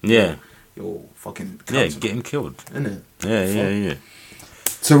you. Yeah. You're fucking... Yeah, get him killed. Isn't it? Yeah.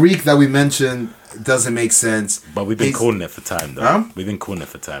 Tariq that we mentioned doesn't make sense. But we've been calling it for time, though. Huh? We've been calling it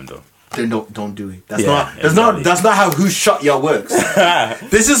for time, though. Then don't do it. That's not how Who Shot Ya works.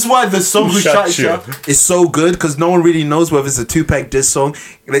 This is why the song Who Shot Ya is so good, because no one really knows whether it's a Tupac diss song.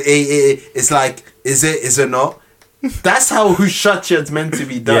 It's like, is it not? That's how Who Shot Ya is meant to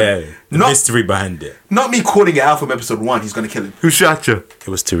be done. Yeah, the mystery behind it. Not me calling it out from episode 1. He's gonna kill him. Who shot you? It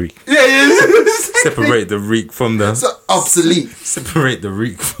was Tariq. Yeah. Separate the reek from the... It's obsolete. Separate the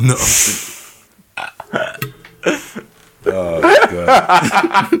reek from the obsolete. Oh,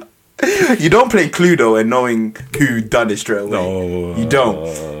 God. You don't play Cluedo and knowing who done it straight away. No. You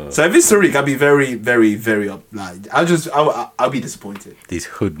don't. So if it's Tariq, I'll be very, very, very I'll be disappointed. These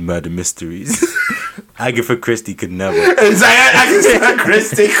hood murder mysteries. Agatha Christie could never. Agatha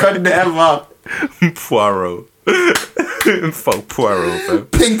Christie could never. Poirot. Fuck Poirot, bro.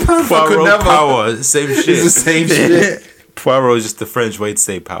 Pink Panther Poirot could never. Power, same shit. It's the same shit. Poirot is just the French way to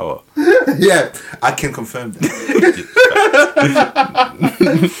say power. Yeah, I can confirm that.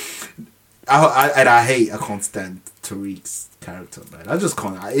 I can't stand Tariq's character, man. I just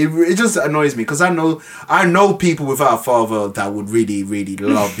can't. It just annoys me, because I know people without a father that would really, really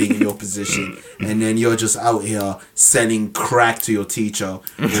love being in your position, and then you're just out here selling crack to your teacher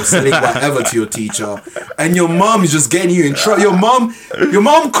or selling whatever to your teacher, and your mom is just getting you in trouble. Your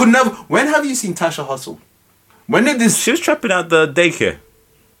mom could never. When have you seen Tasha hustle? When did this? She was trapping out the daycare.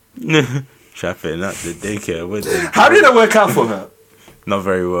 Trapping out the daycare. How did it work out for her? Not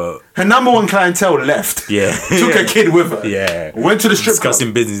very well. Her number one clientele left. Yeah. Took her kid with her. Yeah. Went to the strip club.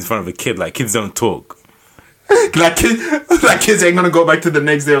 Discussing business in front of a kid. Like, kids don't talk. like kids ain't gonna go back to the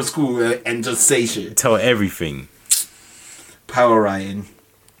next day of school and just say shit. Tell everything. Power Ryan.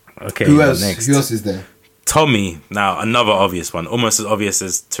 Okay. Who else? Next. Who else is there? Tommy. Now, another obvious one. Almost as obvious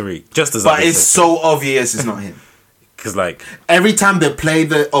as Tariq. Just as but obvious. But it's so obvious it's not him. Because, like... Every time they play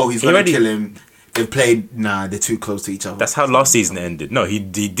he's gonna kill him... They've played, they're too close to each other. That's how last season ended. No, he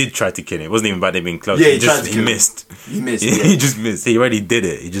did try to kill him. It wasn't even about them being close. Yeah, he missed. He missed. He just missed. He already did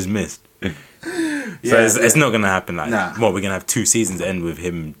it. He just missed. So it's not going to happen like that. We're going to have 2 seasons end with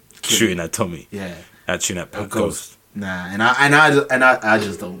him shooting at Tommy. Yeah. Shooting at Ghost. Nah, and I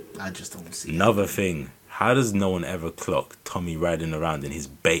just don't see Another thing. How does no one ever clock Tommy riding around in his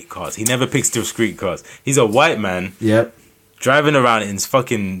bait cars? He never picks still street cars. He's a white man. Yep. Driving around in his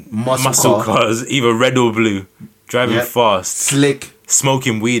fucking muscle cars, either red or blue. Driving fast. Slick.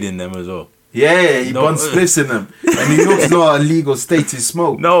 Smoking weed in them as well. Yeah, he buns spliffs in them. And New York's not a legal state to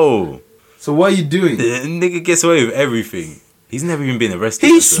smoke. No. So what are you doing? The nigga gets away with everything. He's never even been arrested.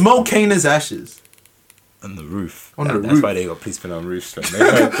 He smoked Kana's ashes. On the roof. That's roof. Why they got policemen on roofs. They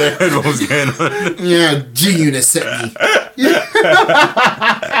heard what was going on. Yeah, G-Unit set me.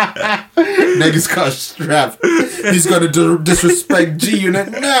 Niggas got a strap. He's gonna disrespect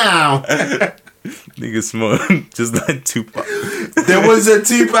G-Unit now. Niggas smoke just like Tupac. There was a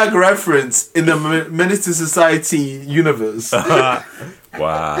Tupac reference in the Menace to Society universe. Wow.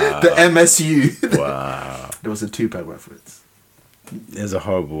 The MSU. Wow. There was a Tupac reference. It's a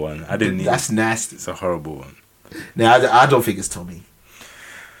horrible one. I didn't. That's nasty. It's a horrible one. No, I don't think it's Tommy.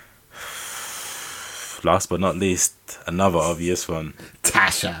 last but not least, another obvious one.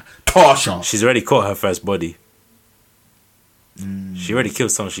 Tasha. She's already caught her first body. She already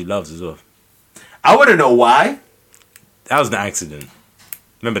killed someone she loves as well. I want to know why. That was an accident.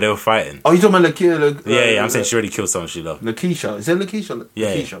 Remember, they were fighting. Oh, you talking about Lakeisha? Yeah, I'm saying she already killed someone she loved. Lakeisha. Is it Lakeisha?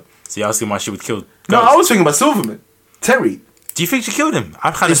 Yeah. Lakeisha. So you're asking why she would kill Ghost? No, I was thinking about Silverman. Terry. Do you think she killed him?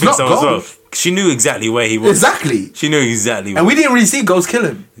 I kind of It's think not so as well. Ghost. She knew exactly where he was. Exactly. She knew exactly. And we didn't really see Ghost kill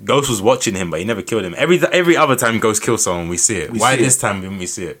him. Ghost was watching him, but he never killed him. Every other time Ghost kills someone, we see it. Why see this it. time didn't we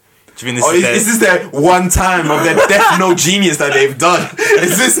see it? Do you think Is this their one time of their death note genius that they've done?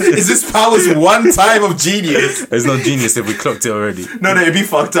 Is this Power's one time of genius? There's no genius if we clocked it already. No, it'd be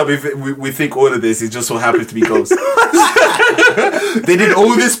fucked up if we think all of this. It just so happens to be Ghost. They did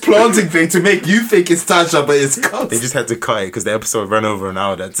all this planting thing to make you think it's Tasha, but it's Ghost. They just had to cut it because the episode ran over an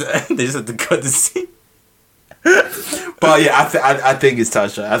hour. They just had to cut the scene. But yeah, I think it's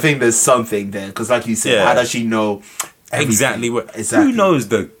Tasha. I think there's something there because, like you said, Yeah. how does she know everything? Exactly. Exactly. Who knows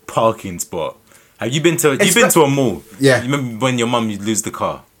the parking spot? Have you been to? You've been to a mall. Yeah. You remember when your mum you'd lose the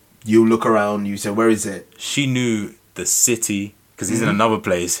car? You look around. You say, "Where is it?" She knew the city because he's in another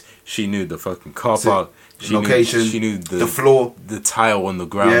place. She knew the fucking car park. She Location. She knew the floor, the tile on the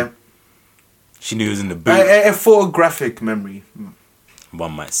ground. Yeah. She knew he was in the boot. A photographic memory.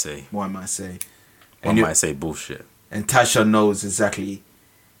 One might say. One might say. One might say bullshit. And Tasha knows exactly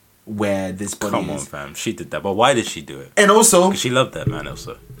where this body Come on, is. fam. She did that. But why did she do it? And also, 'Cause she loved that man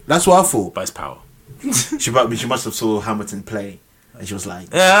also. that's what I thought. But it's power. She must have saw Hamilton play. And she was like,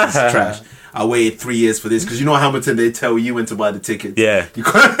 Yeah. this is trash. I waited 3 years for this. Because you know Hamilton, they tell you when to buy the tickets. Yeah. You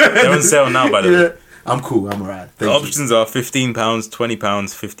can't- They're on sale now, by the way. I'm cool. I'm alright. The Thank you. options are £15,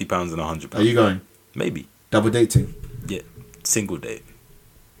 £20, £50 and £100. Are you going? Maybe. Double dating? Yeah. Single date.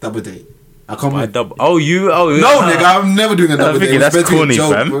 Double date. I can't Why believe. double? Oh, you? Oh, No, nigga, I'm never doing a double date. thinking It was that's meant to be a corny,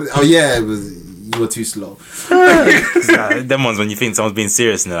 joke. fam. Oh yeah, it was. You were too slow. Them ones when you think someone's being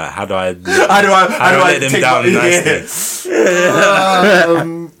serious and they're like, how do I How do I let them take down my- nicely?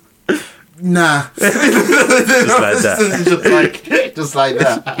 Nah. Just like that. just like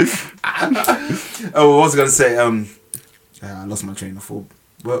that. Oh, what was I gonna say? I lost my train of thought.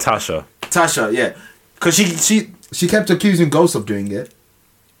 Well, Tasha. Tasha, yeah, because she kept accusing Ghost of doing it,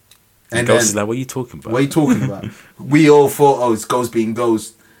 and Ghost then is like, what are you talking about? what are you talking about? We all thought, oh, it's Ghost being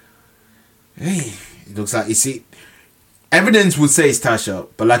Ghost. Hey, it looks like, you see, evidence would say it's Tasha,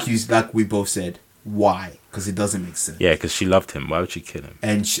 but like we both said, why? Because it doesn't make sense. Yeah, because she loved him. Why would she kill him?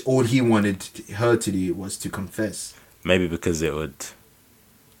 And all he wanted her to do was to confess. Maybe because it would...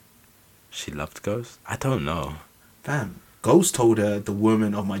 She loved Ghost? I don't know. Fam, Ghost told her the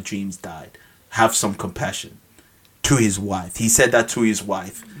woman of my dreams died. Have some compassion. To his wife. He said that to his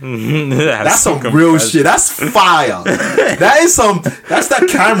wife. That's some real shit. That's fire. That's that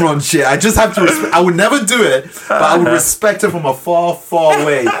Cameron shit. I just have to respect. I would never do it, but I would respect her from a far, far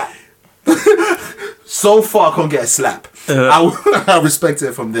away. So far I can't get a slap. I respect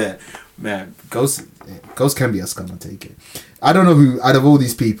it from there. Man, Ghost can be a scum, I take it. I don't know who, out of all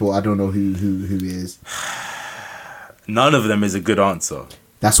these people, I don't know who he is. None of them is a good answer.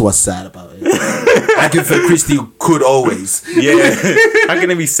 That's what's sad about it. Agatha Christie could always. Yeah. How can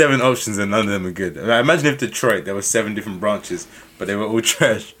there be 7 options and none of them are good? Imagine if Detroit, there were 7 different branches, but they were all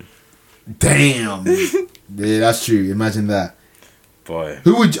trash. Damn. Yeah, that's true. Imagine that. Boy.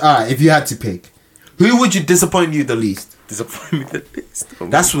 Who would you, if you had to pick, who would you disappoint you the least? Disappoint me the least. Oh,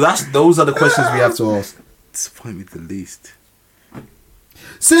 Those are the questions we have to ask. disappoint me the least.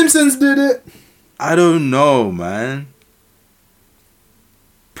 Simpsons did it. I don't know, man.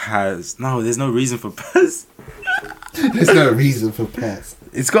 Paz. No, there's no reason for Paz. There's no reason for pass.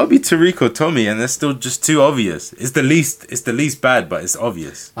 It's got to be Tariq or Tommy, and they're still just too obvious. It's the least bad, but it's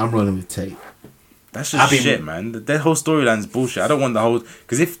obvious. I'm rolling with Tate. That's just shit, man. Their whole storyline's bullshit. I don't want the whole...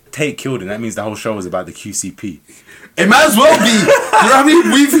 Because if Tate killed him, that means the whole show was about the QCP. It might as well be. You know what I mean?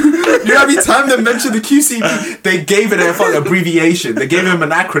 You know how many times they mentioned the QCP? They gave it a fucking abbreviation. They gave him an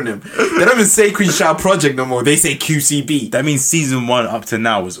acronym. They don't even say Queen Shout Project no more. They say QCB. That means season 1 up to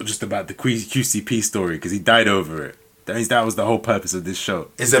now was just about the QCP story, because he died over it. That means that was the whole purpose of this show.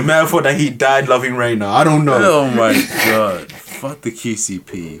 It's a metaphor that he died loving Raina. I don't know. Oh my god. Fuck the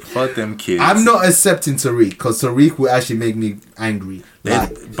QCP. Fuck them kids. I'm not accepting Tariq, because Tariq will actually make me angry.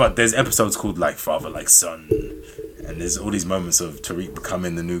 But there's episodes called like Father Like Son, and there's all these moments of Tariq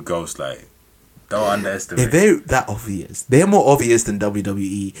becoming the new Ghost. Like, don't underestimate. If they're that obvious, they're more obvious than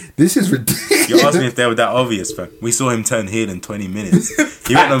WWE. This is ridiculous. You're asking if they were that obvious, fam. We saw him turn heel in 20 minutes.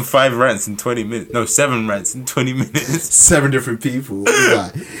 He went on 5 rants in 20 minutes. No, 7 rants in 20 minutes. 7 different people.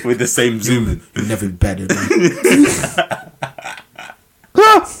 Like, with the same zoom in. You'll never be better than me.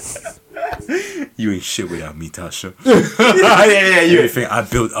 You ain't shit without me, Tasha. yeah. You think I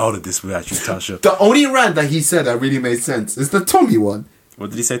built all of this without you, Tasha? The only rant that he said that really made sense is the Tommy one.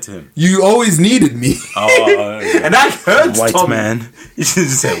 What did he say to him? You always needed me. Yeah. And I heard white Tommy. man. You should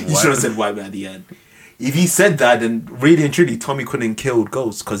have said You should have said white man at the end. If he said that, then really and truly, Tommy couldn't have killed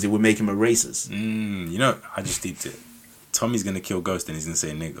Ghost because it would make him a racist. You know, I just deeped it. Tommy's gonna kill Ghost and he's gonna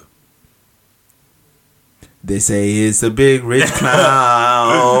say nigga. They say it's a big rich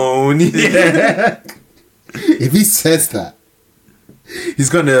clown. Yeah. If he says that,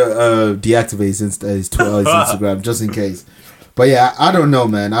 he's gonna deactivate his Twitter, his Instagram, just in case. But yeah, I don't know,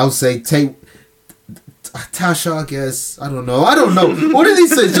 man. I would say take Tasha, I guess. I don't know. What did he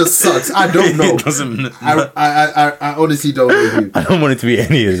say just sucks? I don't know. It doesn't. I honestly don't know who. I don't want it to be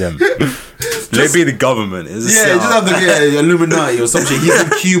any of them. Let it be the government. Just have the Illuminati or some shit. He's in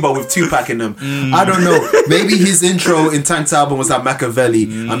Cuba with Tupac in them. I don't know. Maybe his intro in Tank's album was like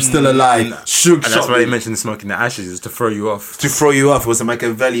Machiavelli. I'm still alive. And that's why they mentioned smoking the ashes is to throw you off. To throw you off. It was a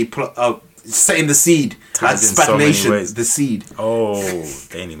Machiavelli setting the seed. Like stagnation. So the seed. Oh,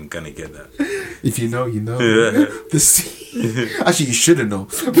 they ain't even gonna get that. If you know, you know. Yeah. The seed. Actually, you shouldn't know.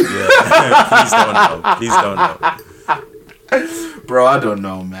 Yeah. Please don't know. Bro, I don't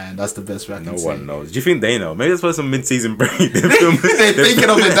know, man. That's the best way I can say. No one knows. Do you think they know? Maybe that's why some mid-season break. They're thinking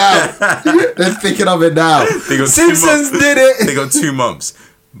of it now. They're thinking of it now. Simpsons did it. They got 2 months.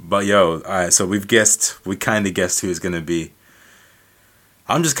 But yo, alright, so we kind of guessed who it's going to be.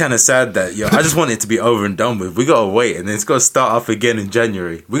 I'm just kind of sad that, I just want it to be over and done with. We got to wait and then it's got to start up again in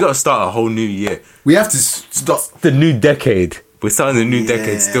January. We got to start a whole new year. We have to start the new decade. We're starting the new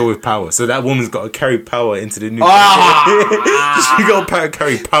decade still with power. So that woman's got to carry power into the new decade. She got to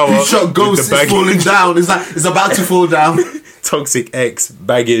carry power. Shot Ghost is falling down. It's about to fall down. Toxic X,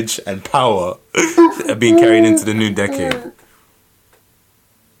 baggage, and power are being carried into the new decade.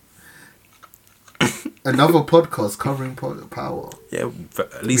 Another podcast covering power. Yeah,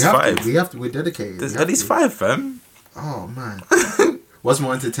 at least 5. We're dedicated. There's at least 5, fam. Oh, man. What's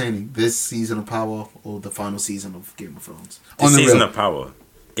more entertaining, this season of Power or the final season of Game of Thrones? This season of Power.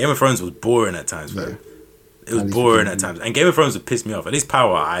 Game of Thrones was boring at times, man. It was boring at times. And Game of Thrones would piss me off. At least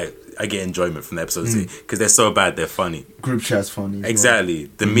Power, I get enjoyment from the episodes because they're so bad, they're funny. Group chat's funny. Exactly.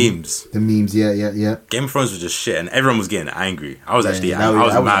 Well. The memes. The memes, yeah. Game of Thrones was just shit and everyone was getting angry. I was actually I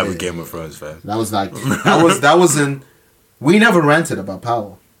was mad with Game of Thrones, fam. That was like, that wasn't, we never ranted about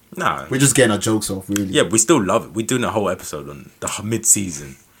Power. Nah. We're just getting our jokes off, really. Yeah, we still love it. We're doing a whole episode on the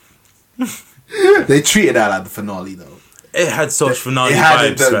mid-season. They treated that like the finale, though. It had such finale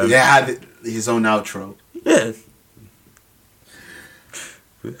vibes, fam. It had his own outro. Yeah.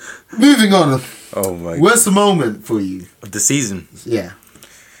 Moving on. Oh my god. Where's the moment for you? Of the season? Yeah.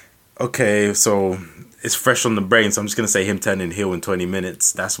 Okay, so it's fresh on the brain, so I'm just going to say him turning heel in 20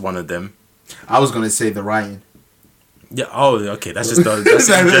 minutes. That's one of them. I was going to say the writing. Yeah, that's just in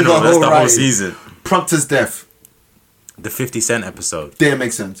general. That's the whole season. Proctor's death. The 50 Cent episode. That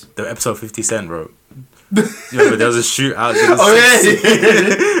makes sense. The episode 50 Cent wrote. There was a shootout.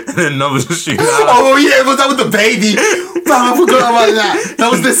 And then another shootout. Oh yeah, was that with the baby? Damn, I forgot about that. That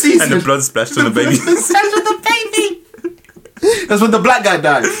was the season. And the blood splashed on the baby. That's when the black guy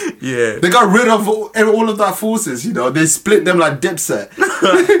died. Yeah. They got rid of all of that forces, They split them like Dipset.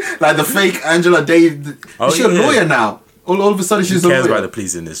 Like the fake Angela Davis. She's a lawyer now. All of a sudden she's a lawyer. Who cares about the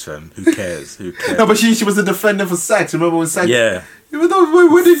police in this film? Who cares? No, but she was a defender for sex. Remember when sex? Yeah.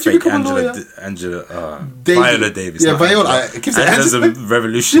 When did she become Angela, a lawyer? Viola Davis. Yeah, Viola. I keep saying Angela's a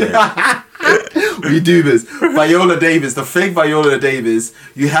revolutionary. We do this. Viola Davis, the fake Viola Davis.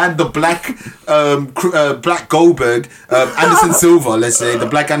 You had the black Goldberg, Anderson Silva, let's say, the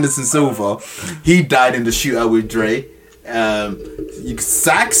black Anderson Silva. He died in the shootout with Dre.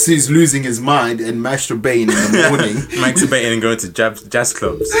 Sax, who's losing his mind and masturbating in the morning. Masturbating and going to jazz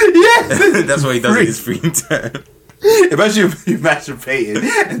clubs. Yeah. That's what he does in his free time. Imagine you masturbating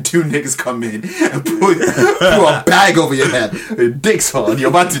and 2 niggas come in and put a bag over your head. Your dick's on. You're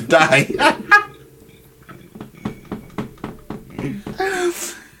about to die.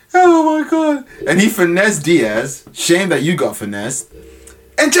 Oh my god. And he finessed Diaz. Shame that you got finessed.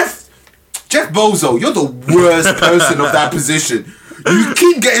 And Jeff Bozo, you're the worst person of that position. You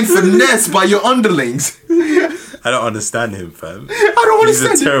keep getting finessed by your underlings. I don't understand him, fam. I don't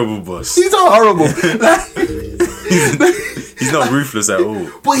understand him. He's a terrible boss. He's not horrible. He's not ruthless at all.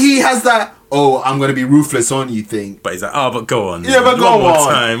 But he has that, I'm going to be ruthless on you thing. But he's like, but go on. Yeah, but go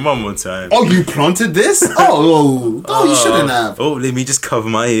on. One more time. Oh, you planted this? You shouldn't have. Oh, let me just cover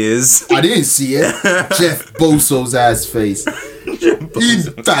my ears. I didn't see it. Jeff Bozo's ass face.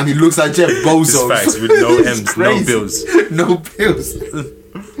 He looks like Jeff Bozo. Facts with no M's, no bills. No bills.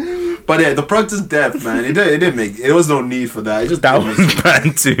 But yeah, the Proctor's death, man, it didn't make. It was no need for that. It just that was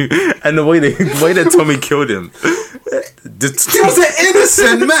bad too, and the way that Tommy killed him. He was an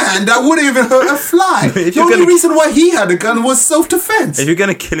innocent man that wouldn't even hurt a fly. The only reason why he had a gun was self-defense. If you're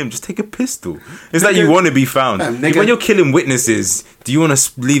gonna kill him, just take a pistol. It's like you want to be found. When you're killing witnesses, do you want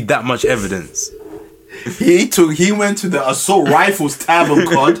to leave that much evidence? He went to the assault rifles tab of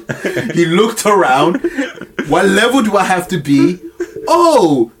COD. He looked around. What level do I have to be?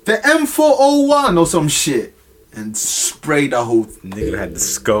 Oh, the M401 or some shit. And sprayed the whole thing. Nigga had the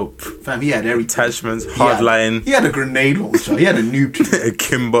scope. Fam, he had every attachments, hardline. He had a grenade launcher. He had a nuke. A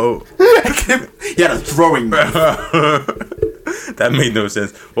Kimbo. He had a throwing knife. That made no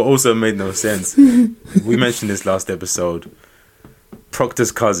sense. What also made no sense, we mentioned this last episode.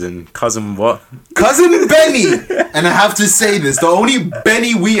 Proctor's cousin what? Cousin Benny. And I have to say this, the only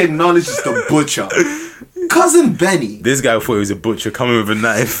Benny we acknowledge is the butcher. Cousin Benny. This guy thought he was a butcher coming with a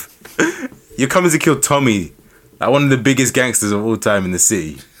knife. You're coming to kill Tommy, like one of the biggest gangsters of all time in the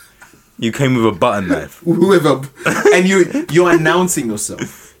city. You came with a butter knife. And you're announcing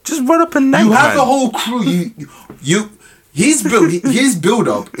yourself. Just run up a knife. You have the whole crew. His build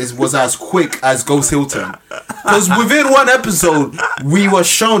up was as quick as Ghost Hilton. Because within one episode, we were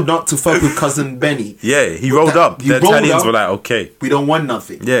shown not to fuck with Cousin Benny. Yeah, he rolled up. The Italians were like, okay, we don't want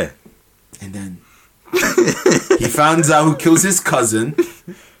nothing. Yeah. And then he finds out who kills his cousin.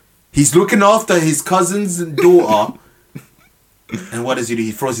 He's looking after his cousin's daughter. And what does he do?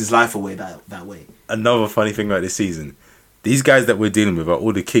 He throws his life away that way. Another funny thing about this season. These guys that we're dealing with are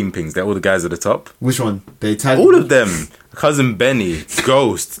all the kingpins. They're all the guys at the top. Which one? The Italian? All of them. Cousin Benny,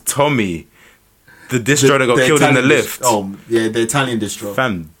 Ghost, Tommy, the distro that got killed in the lift. Oh, yeah, the Italian distro.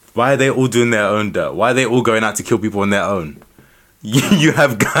 Fam, why are they all doing their own dirt? Why are they all going out to kill people on their own? You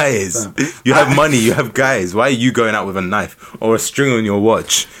have guys. You have money. You have guys. Why are you going out with a knife or a string on your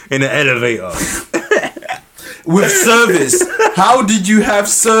watch in an elevator? With service. How did you have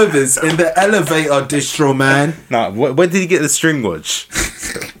service in the elevator, distro man? Nah, where did you get the string watch?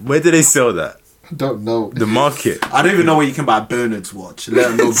 Where did they sell that? I don't know. The market. I don't even know where you can buy Bernard's watch.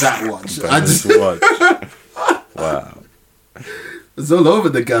 Let alone that watch. Bernard's watch. Wow. It's all over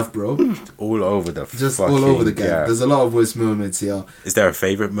the gaff, bro. All over the Just all over the gaff. Yeah. There's a lot of worst moments here. Is there a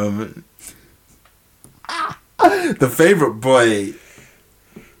favourite moment? The favourite, boy.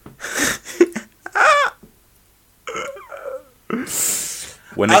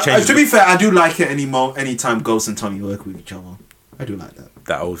 When they change to be fair, I do like it anytime Ghost and Tommy work with each other. I do like that.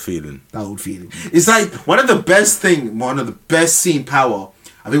 That old feeling. It's like one of the best scene power.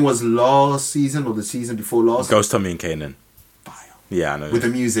 I think it was last season or the season before last. Ghost, Tommy and Kanan. Fire. Yeah, I know. With the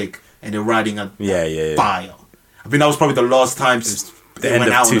music and they're riding a yeah. fire. I think that was probably the last time. The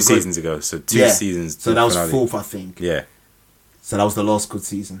end of 2 seasons ago. So 2 seasons. So that was fourth, I think. Yeah. So that was the last good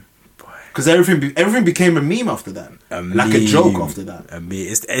season. Because everything became a meme after that. Like a joke after that.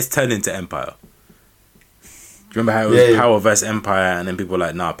 It's turned into Empire. Do you remember how it was Power versus Empire, and then people were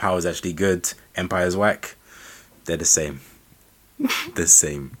like, nah, Power's actually good, Empire's whack? They're the same. The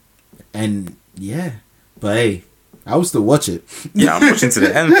same. And yeah, but hey, I will still watch it. Yeah, I'm watching to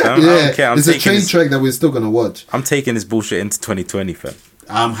the end, fam. I don't care. It's a train track that we're still gonna watch. I'm taking this bullshit into 2020, fam.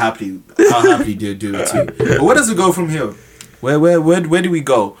 I'll happily do it too. But where does it go from here? Where do we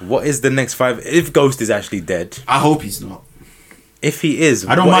go? What is the next 5? If Ghost is actually dead, I hope he's not. If he is,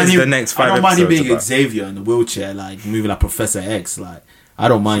 I don't mind him. The next 5 I don't mind him being about? Xavier in the wheelchair, like moving like Professor X. Like I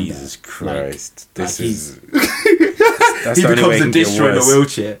don't mind Jesus that. Christ, like, this is. He becomes a distro in a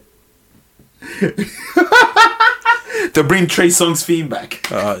wheelchair. To bring Trey Songz's theme back.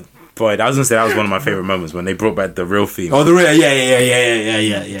 Boy, I was gonna say that was one of my favorite moments when they brought back the real theme. Oh, the real,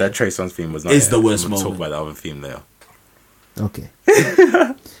 yeah. That Trey Songz theme was not. It's the worst moment. Talk about the other theme there. Okay.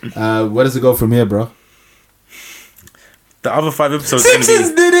 Where does it go from here, bro? The other 5 episodes Simpsons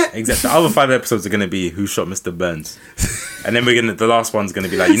Did It. Exactly. The other 5 episodes are gonna be Who Shot Mr. Burns, and then the last one's gonna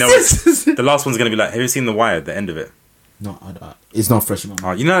be like, you know what? The last one's gonna be like, have you seen The Wire? At the end of it. No, it's not fresh in my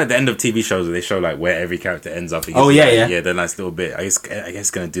mind. You know, at the end of TV shows where they show like where every character ends up. Yeah. The nice little bit. I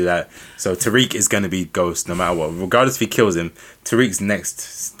guess gonna do that. So Tariq is gonna be Ghost no matter what, regardless if he kills him. Tariq's next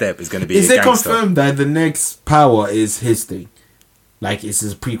step is gonna be. Is it confirmed that the next power is his thing? Like it's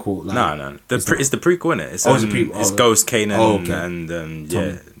his prequel? Like, no. It's the prequel, isn't it? It's the prequel. It's Ghost, Kanan, and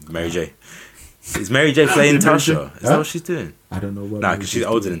Mary J. Is Mary J playing Tasha? Is that what she's doing? I don't know. Nah, because she's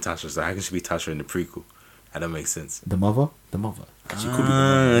older than Tasha. So how can she be Tasha in the prequel? That don't make sense. The mother. She could be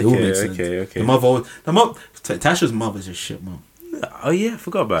the mother. Okay. The mother. Tasha's mother's a shit mom. Oh yeah, I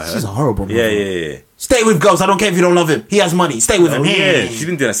forgot about her. She's a horrible mother. Yeah. Stay with Ghost. I don't care if you don't love him. He has money. Stay with him. Yeah, she's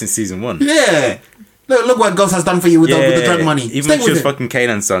been doing that since season 1. Yeah. Look what Ghost has done for you with the drug money. Even Stay when she was with it. fucking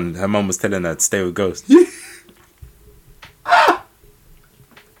Kanan's son, her mum was telling her to stay with Ghost.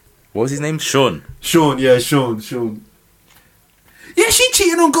 What was his name? Sean. Sean. Yeah, she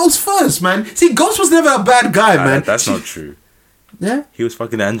cheated on Ghost first, man. See, Ghost was never a bad guy, man. That's not true. Yeah? He was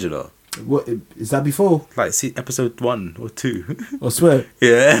fucking Angela. What is that before? Like, see, episode 1 or 2. I swear.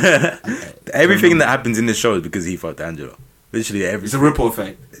 Yeah. Everything that happens in the show is because he fucked Angela. Literally everything. It's a ripple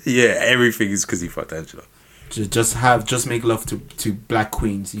effect. Yeah, everything is because he fucked Angela. Just make love to black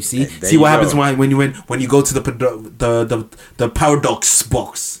queens. You see, See what happens when you go to the paradox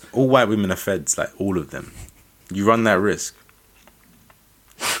box. All white women are feds, like all of them. You run that risk.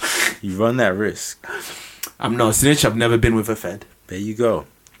 You run that risk. I'm not a snitch. I've never been with a fed. There you go.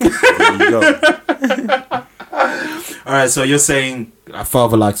 There you go. All right, so you're saying a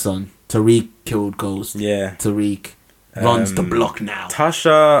father like son. Tariq killed Ghost. Yeah. Tariq runs the block now.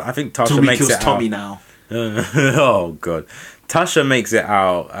 Tasha, I think Tasha Tariq makes kills it Tommy out. now. Oh god, Tasha makes it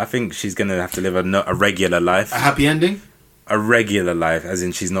out. I think she's gonna have to live a regular life. A happy ending. A regular life, as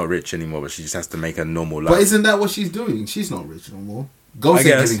in she's not rich anymore, but she just has to make a normal life. But isn't that what she's doing? She's not rich no more. Ghost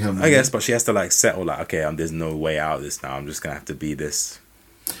ain't giving her money. I guess, but she has to like settle. Like, okay, there's no way out of this now. I'm just gonna have to be this.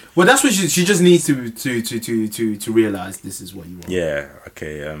 Well, that's what she just needs to realize this is what you want. Yeah.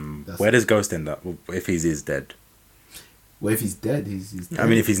 Okay. Where does Ghost end up if he's dead? Well, if he's dead, he's dead. I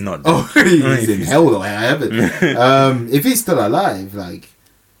mean, if he's not dead. Oh, he's in hell or heaven. If he's still alive, like,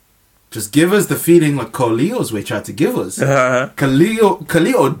 just give us the feeling like Khalil's way tried to give us.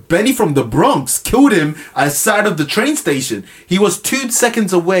 Khalil, Benny from the Bronx, killed him at the side of the train station. He was 2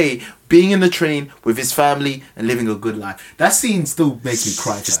 seconds away being in the train with his family and living a good life. That scene still makes me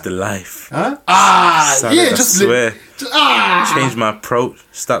cry. Just the life. Huh? Son, Yeah, I just swear. Change my approach.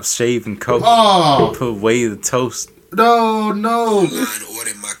 Stop shaving coke. Put away the toast. No.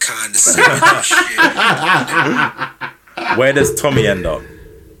 Where does Tommy end up?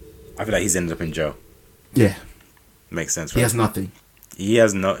 I feel like he's ended up in jail. Yeah. Makes sense, right? He has nothing. He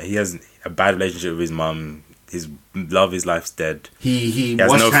has a bad relationship with his mum. His love, his life's dead. He has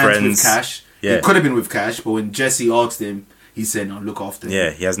washed no hands friends. with Cash. Yeah. It could have been with Cash, but when Jesse asked him, he said, "No, look after him."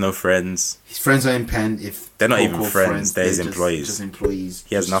 Yeah, he has no friends. His friends are in Penn. If They're not quote, even quote, friends, they're his just- employees. Just employees.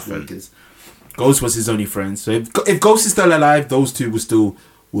 He has just nothing. workers. Ghost was his only friend. So if Ghost is still alive, those two would still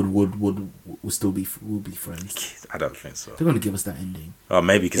be friends. I don't think so. They're gonna give us that ending. Oh,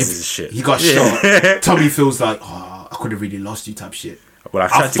 maybe because this is shit. He got shot. Tommy feels like, oh, I could have really lost you, type shit. Well,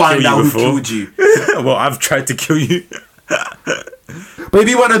 I've I'll tried to find kill out you who before. killed you. Well, I've tried to kill you. But it'd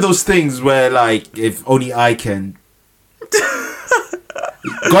be one of those things where, like, if only I can.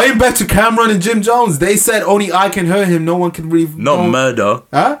 Going back to Cameron and Jim Jones, they said only I can hurt him. No one can really. Murder.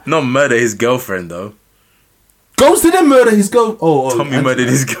 Huh? Not murder his girlfriend though. Ghost didn't murder his girl. Tommy murdered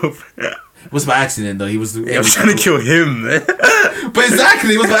his girlfriend. It was by accident though. He was. I was trying to kill him. But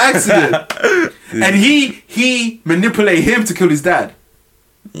exactly, it was by accident. And he manipulated him to kill his dad.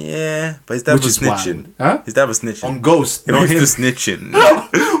 Yeah, but his dad was snitching. Wild. Huh? His dad was snitching. On Ghost. He was just snitching.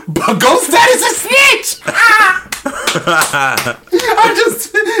 But Ghost dad is a snitch. I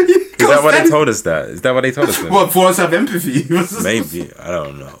just. Is that why they told us that? Is that why they told us that? What, for us to have empathy? Maybe. I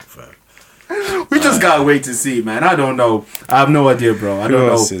don't know, fam. We just gotta wait to see, man. I don't know. I have no idea, bro. I don't Who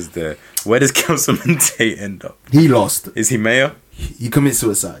know. else is there? Where does Councilman Tate end up? He lost. Is he mayor? He commits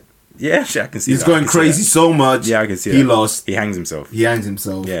suicide. Yeah, I can see He's that. going crazy so much. Yeah, I can see He that. lost. He hangs himself. He hangs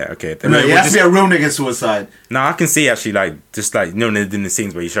himself. Yeah, okay. No, it has to be a real nigga suicide. No, I can see actually, like, just like, in the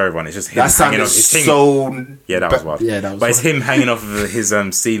scenes where you show everyone, it's just him That hanging sounded off. It's him. so. Yeah, that was wild. Yeah, that was. But it's him hanging off of his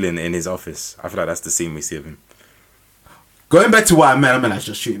ceiling in his office. I feel like that's the scene we see of him. Going back to what I meant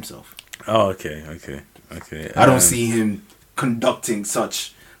just shoot himself. Oh, okay. I don't see him conducting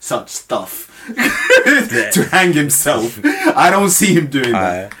such stuff to hang himself. I don't see him doing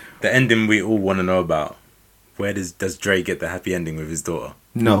that. The ending we all want to know about. Where does Dre get the happy ending with his daughter?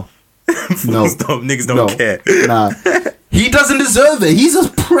 No. Stop, niggas don't care. Nah. He doesn't deserve it. He's a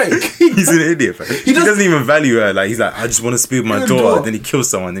prick. He's an idiot. He doesn't even value her. Like, he's like, I just want to speak with my daughter. Then he kills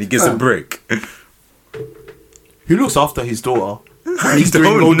someone. Then he gets a brick. He looks after his daughter. He's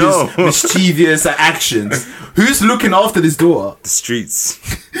doing all these mischievous actions. Who's looking after this daughter? The streets.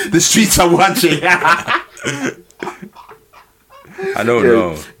 The streets are watching. I don't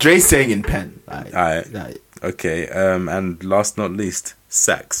know. Dre's staying in Penn. Alright. Okay. And last not least,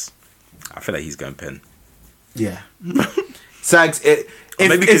 Sax. I feel like he's going Penn. Yeah. Sax.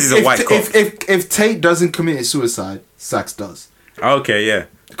 Maybe because he's a white cop. If Tate doesn't commit suicide, Sax does. Okay. Yeah.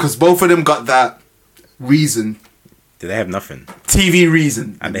 Because both of them got that reason They have nothing. TV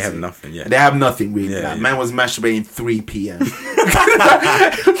reason. And they have nothing, yeah. They have nothing, really. Yeah, Like, yeah. man was masturbating 3 p.m.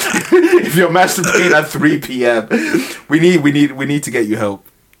 If you're masturbating at 3 p.m., we need to get you help.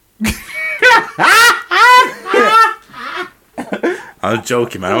 I'm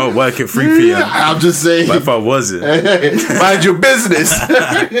joking, man. I don't work at 3 p.m. I'm just saying. But if I wasn't, mind your business.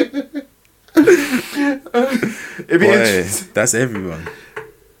 It'd be boy, interesting. that's everyone.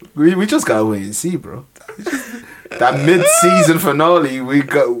 We just gotta wait and see, bro. That mid-season finale, we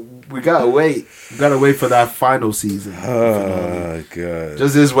gotta wait. We gotta wait for that final season. Oh god.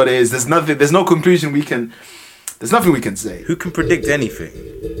 Just is what it is. There's nothing. There's no conclusion we can. There's nothing we can say. Who can predict anything?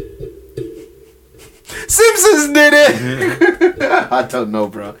 Simpsons did it. I don't know,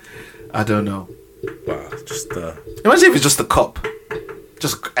 bro. I don't know. Wow, just Imagine if it's just a cop.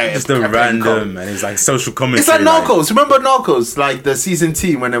 Just a random, and it's like social commentary. It's like Narcos. Remember Narcos? Like the season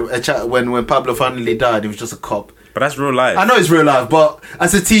 2 when Pablo finally died, he was just a cop. But that's real life. I know it's real life, but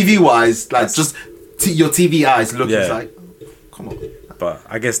as a TV wise, like just your TV eyes look, it's like, come on. But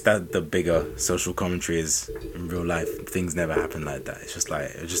I guess that the bigger social commentary is in real life. Things never happen like that. It's just like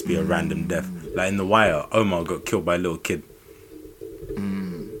it'll just be a random death. Like in The Wire, Omar got killed by a little kid.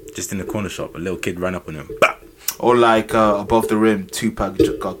 Just in the corner shop, a little kid ran up on him. Bah! Or like Above the Rim, Tupac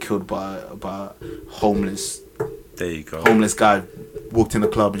got killed by a homeless. There you go. Homeless guy walked in the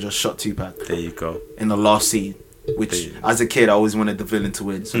club and just shot Tupac. There you go. In the last scene, which as a kid I always wanted the villain to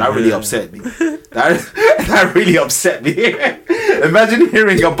win, so that really upset me. That really upset me. Imagine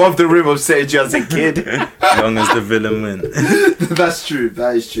hearing Above the Rim upsetting you as a kid. As long as the villain wins. That's true.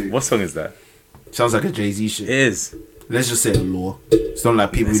 That is true. What song is that? Sounds like a Jay-Z shit. It is. Let's just say a law. It's not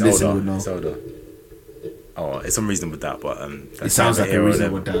like people who listen would know. It's older. Oh, it's Unreasonable Doubt, but it sounds like a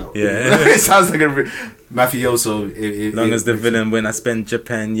Reasonable Doubt. Yeah. It sounds like a mafioso. Long as the villain when I spend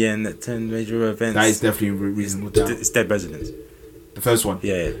Japan yen at 10 major events. That is definitely Reasonable Doubt. It's Dead Presidents. The first one.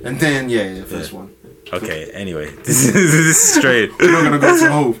 Yeah. And then the first one. Okay. Anyway, this is straight. We're not gonna go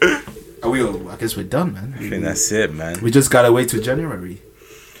to home. I guess we're done, man. I think that's it, man. We just gotta wait till January.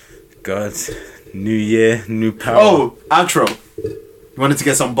 God, new year, new power. Oh, outro. You wanted to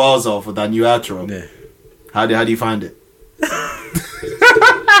get some bars off with that new outro. Yeah. How do you find it?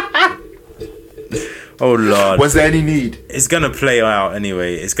 Oh Lord. Was there any need? It's gonna play out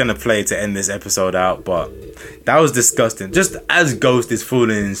anyway. It's gonna play to end this episode out, but that was disgusting. Just as Ghost is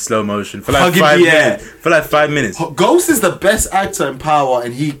falling in slow motion for like 5 minutes. For like 5 minutes. Ghost is the best actor in Power,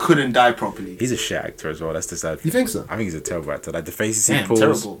 and he couldn't die properly. He's a shit actor as well. That's the sad thing. You think so? I think he's a terrible actor. Like the faces he Damn, pulls.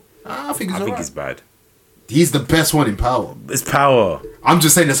 terrible. I think he's bad. He's the best one in Power. It's Power. I'm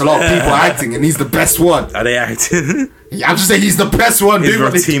just saying there's a lot of people acting, and he's the best one. Are they acting? Yeah, I'm just saying he's the best one. Is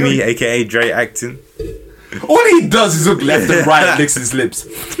Rotimi, aka Dre, acting? All he does is look left and right and licks his lips.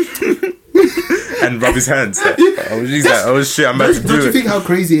 And rub his hands. He's like, oh shit, I'm about to do it. Don't you think how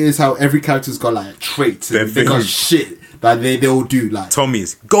crazy it is how every character's got like traits? They got shit that they all do. Like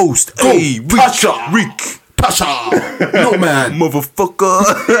Tommy's Ghost, Go, hey, Pasha, Rick, Pasha, no man, motherfucker.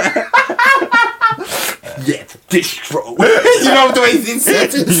 Yeah, distro. You know the way he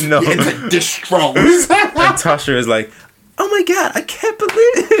said it? You know. Yeah, the distro. And Tasha is like, oh my god, I can't believe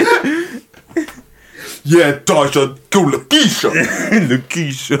it. Yeah, Tasha, go Lakeisha.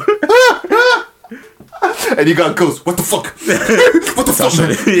 Lakeisha. And you got Ghost. What the fuck? What the fuck, man?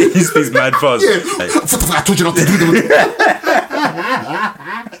 He speaks mad fast. Yeah. Like, What the fuck? I told you not to do that.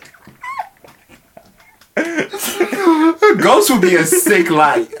 Ghost would be a sick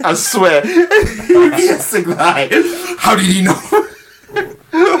lie. I swear. He would be a sick lie. How did he know?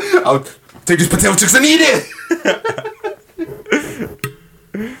 I'll take these potato chips and eat it.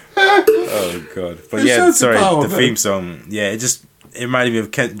 oh god. But yeah, sorry, power, the theme song. Yeah, it reminded me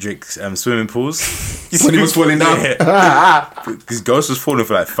of Kendrick's swimming pools. When he was falling down. Because Ghost was falling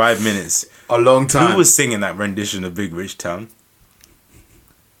for like 5 minutes. A long time. Who was singing that rendition of Big Rich Town?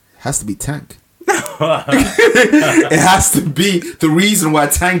 Has to be Tank. It has to be the reason why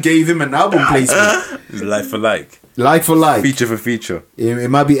Tank gave him an album placement. It's like for like. Like for like. Feature for feature. It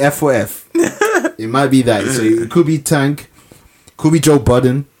might be F for F. It might be that. So it could be Tank. Could be Joe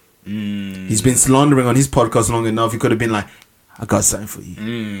Budden. He's been slandering on his podcast long enough. He could have been like, I got something for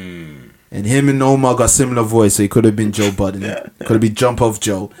you. And him and Omar got similar voice, so he could have been Joe Budden. Could have been Jump Off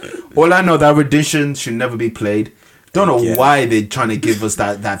Joe. All I know, that rendition should never be played. Don't know why they're trying to give us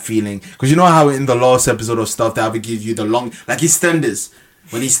that feeling. Because you know how in the last episode of stuff, they have to give you the long, like EastEnders.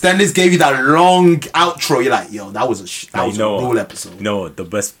 When EastEnders gave you that long outro, you're like, yo, that was a cool episode. You know what? The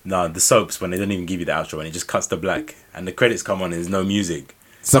best, the soaps, when they don't even give you the outro, when it just cuts to black and the credits come on and there's no music.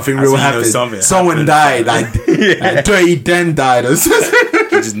 Something real happened. Someone died. Like Dirty Den died.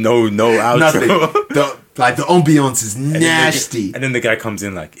 Just no outro. Nothing. Like the ambiance is nasty. And then the guy comes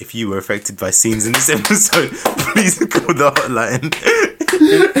in like, if you were affected by scenes in this episode, please call the hotline.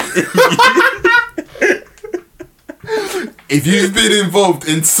 If you've been involved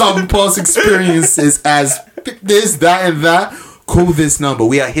in some past experiences as this, that, and that, call this number.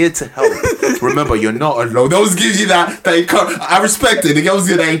 We are here to help. Remember, you're not alone. They always give you that I respect it. They always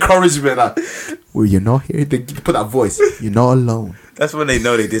give that encouragement. Like, well, you're not here. They put that voice. You're not alone. That's when they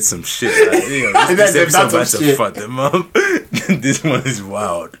know they did some shit. Like, this episode might have fucked them up. This one is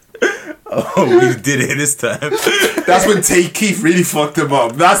wild. Oh, we did it this time. That's when Tate Keith really fucked them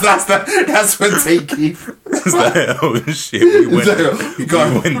up. That's when Tate Keith. It's like, oh shit, we went there. We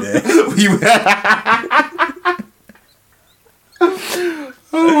went there.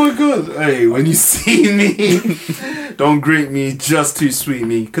 Oh my god. Hey, when you see me, don't greet me just too sweet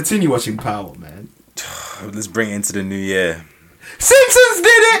me. Continue watching Power, man. Let's bring it into the new year. Simpsons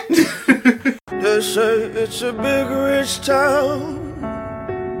did it! They say it's a big rich town.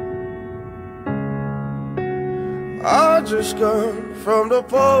 I just come from the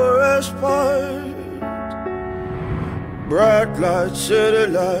poorest part. Bright light, city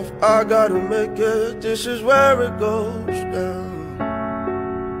life, I gotta make it. This is where it goes down.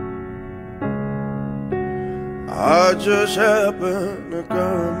 I just happen to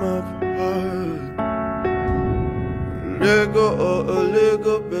come up hard. Lego, oh, a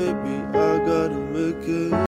Lego baby, I gotta make it.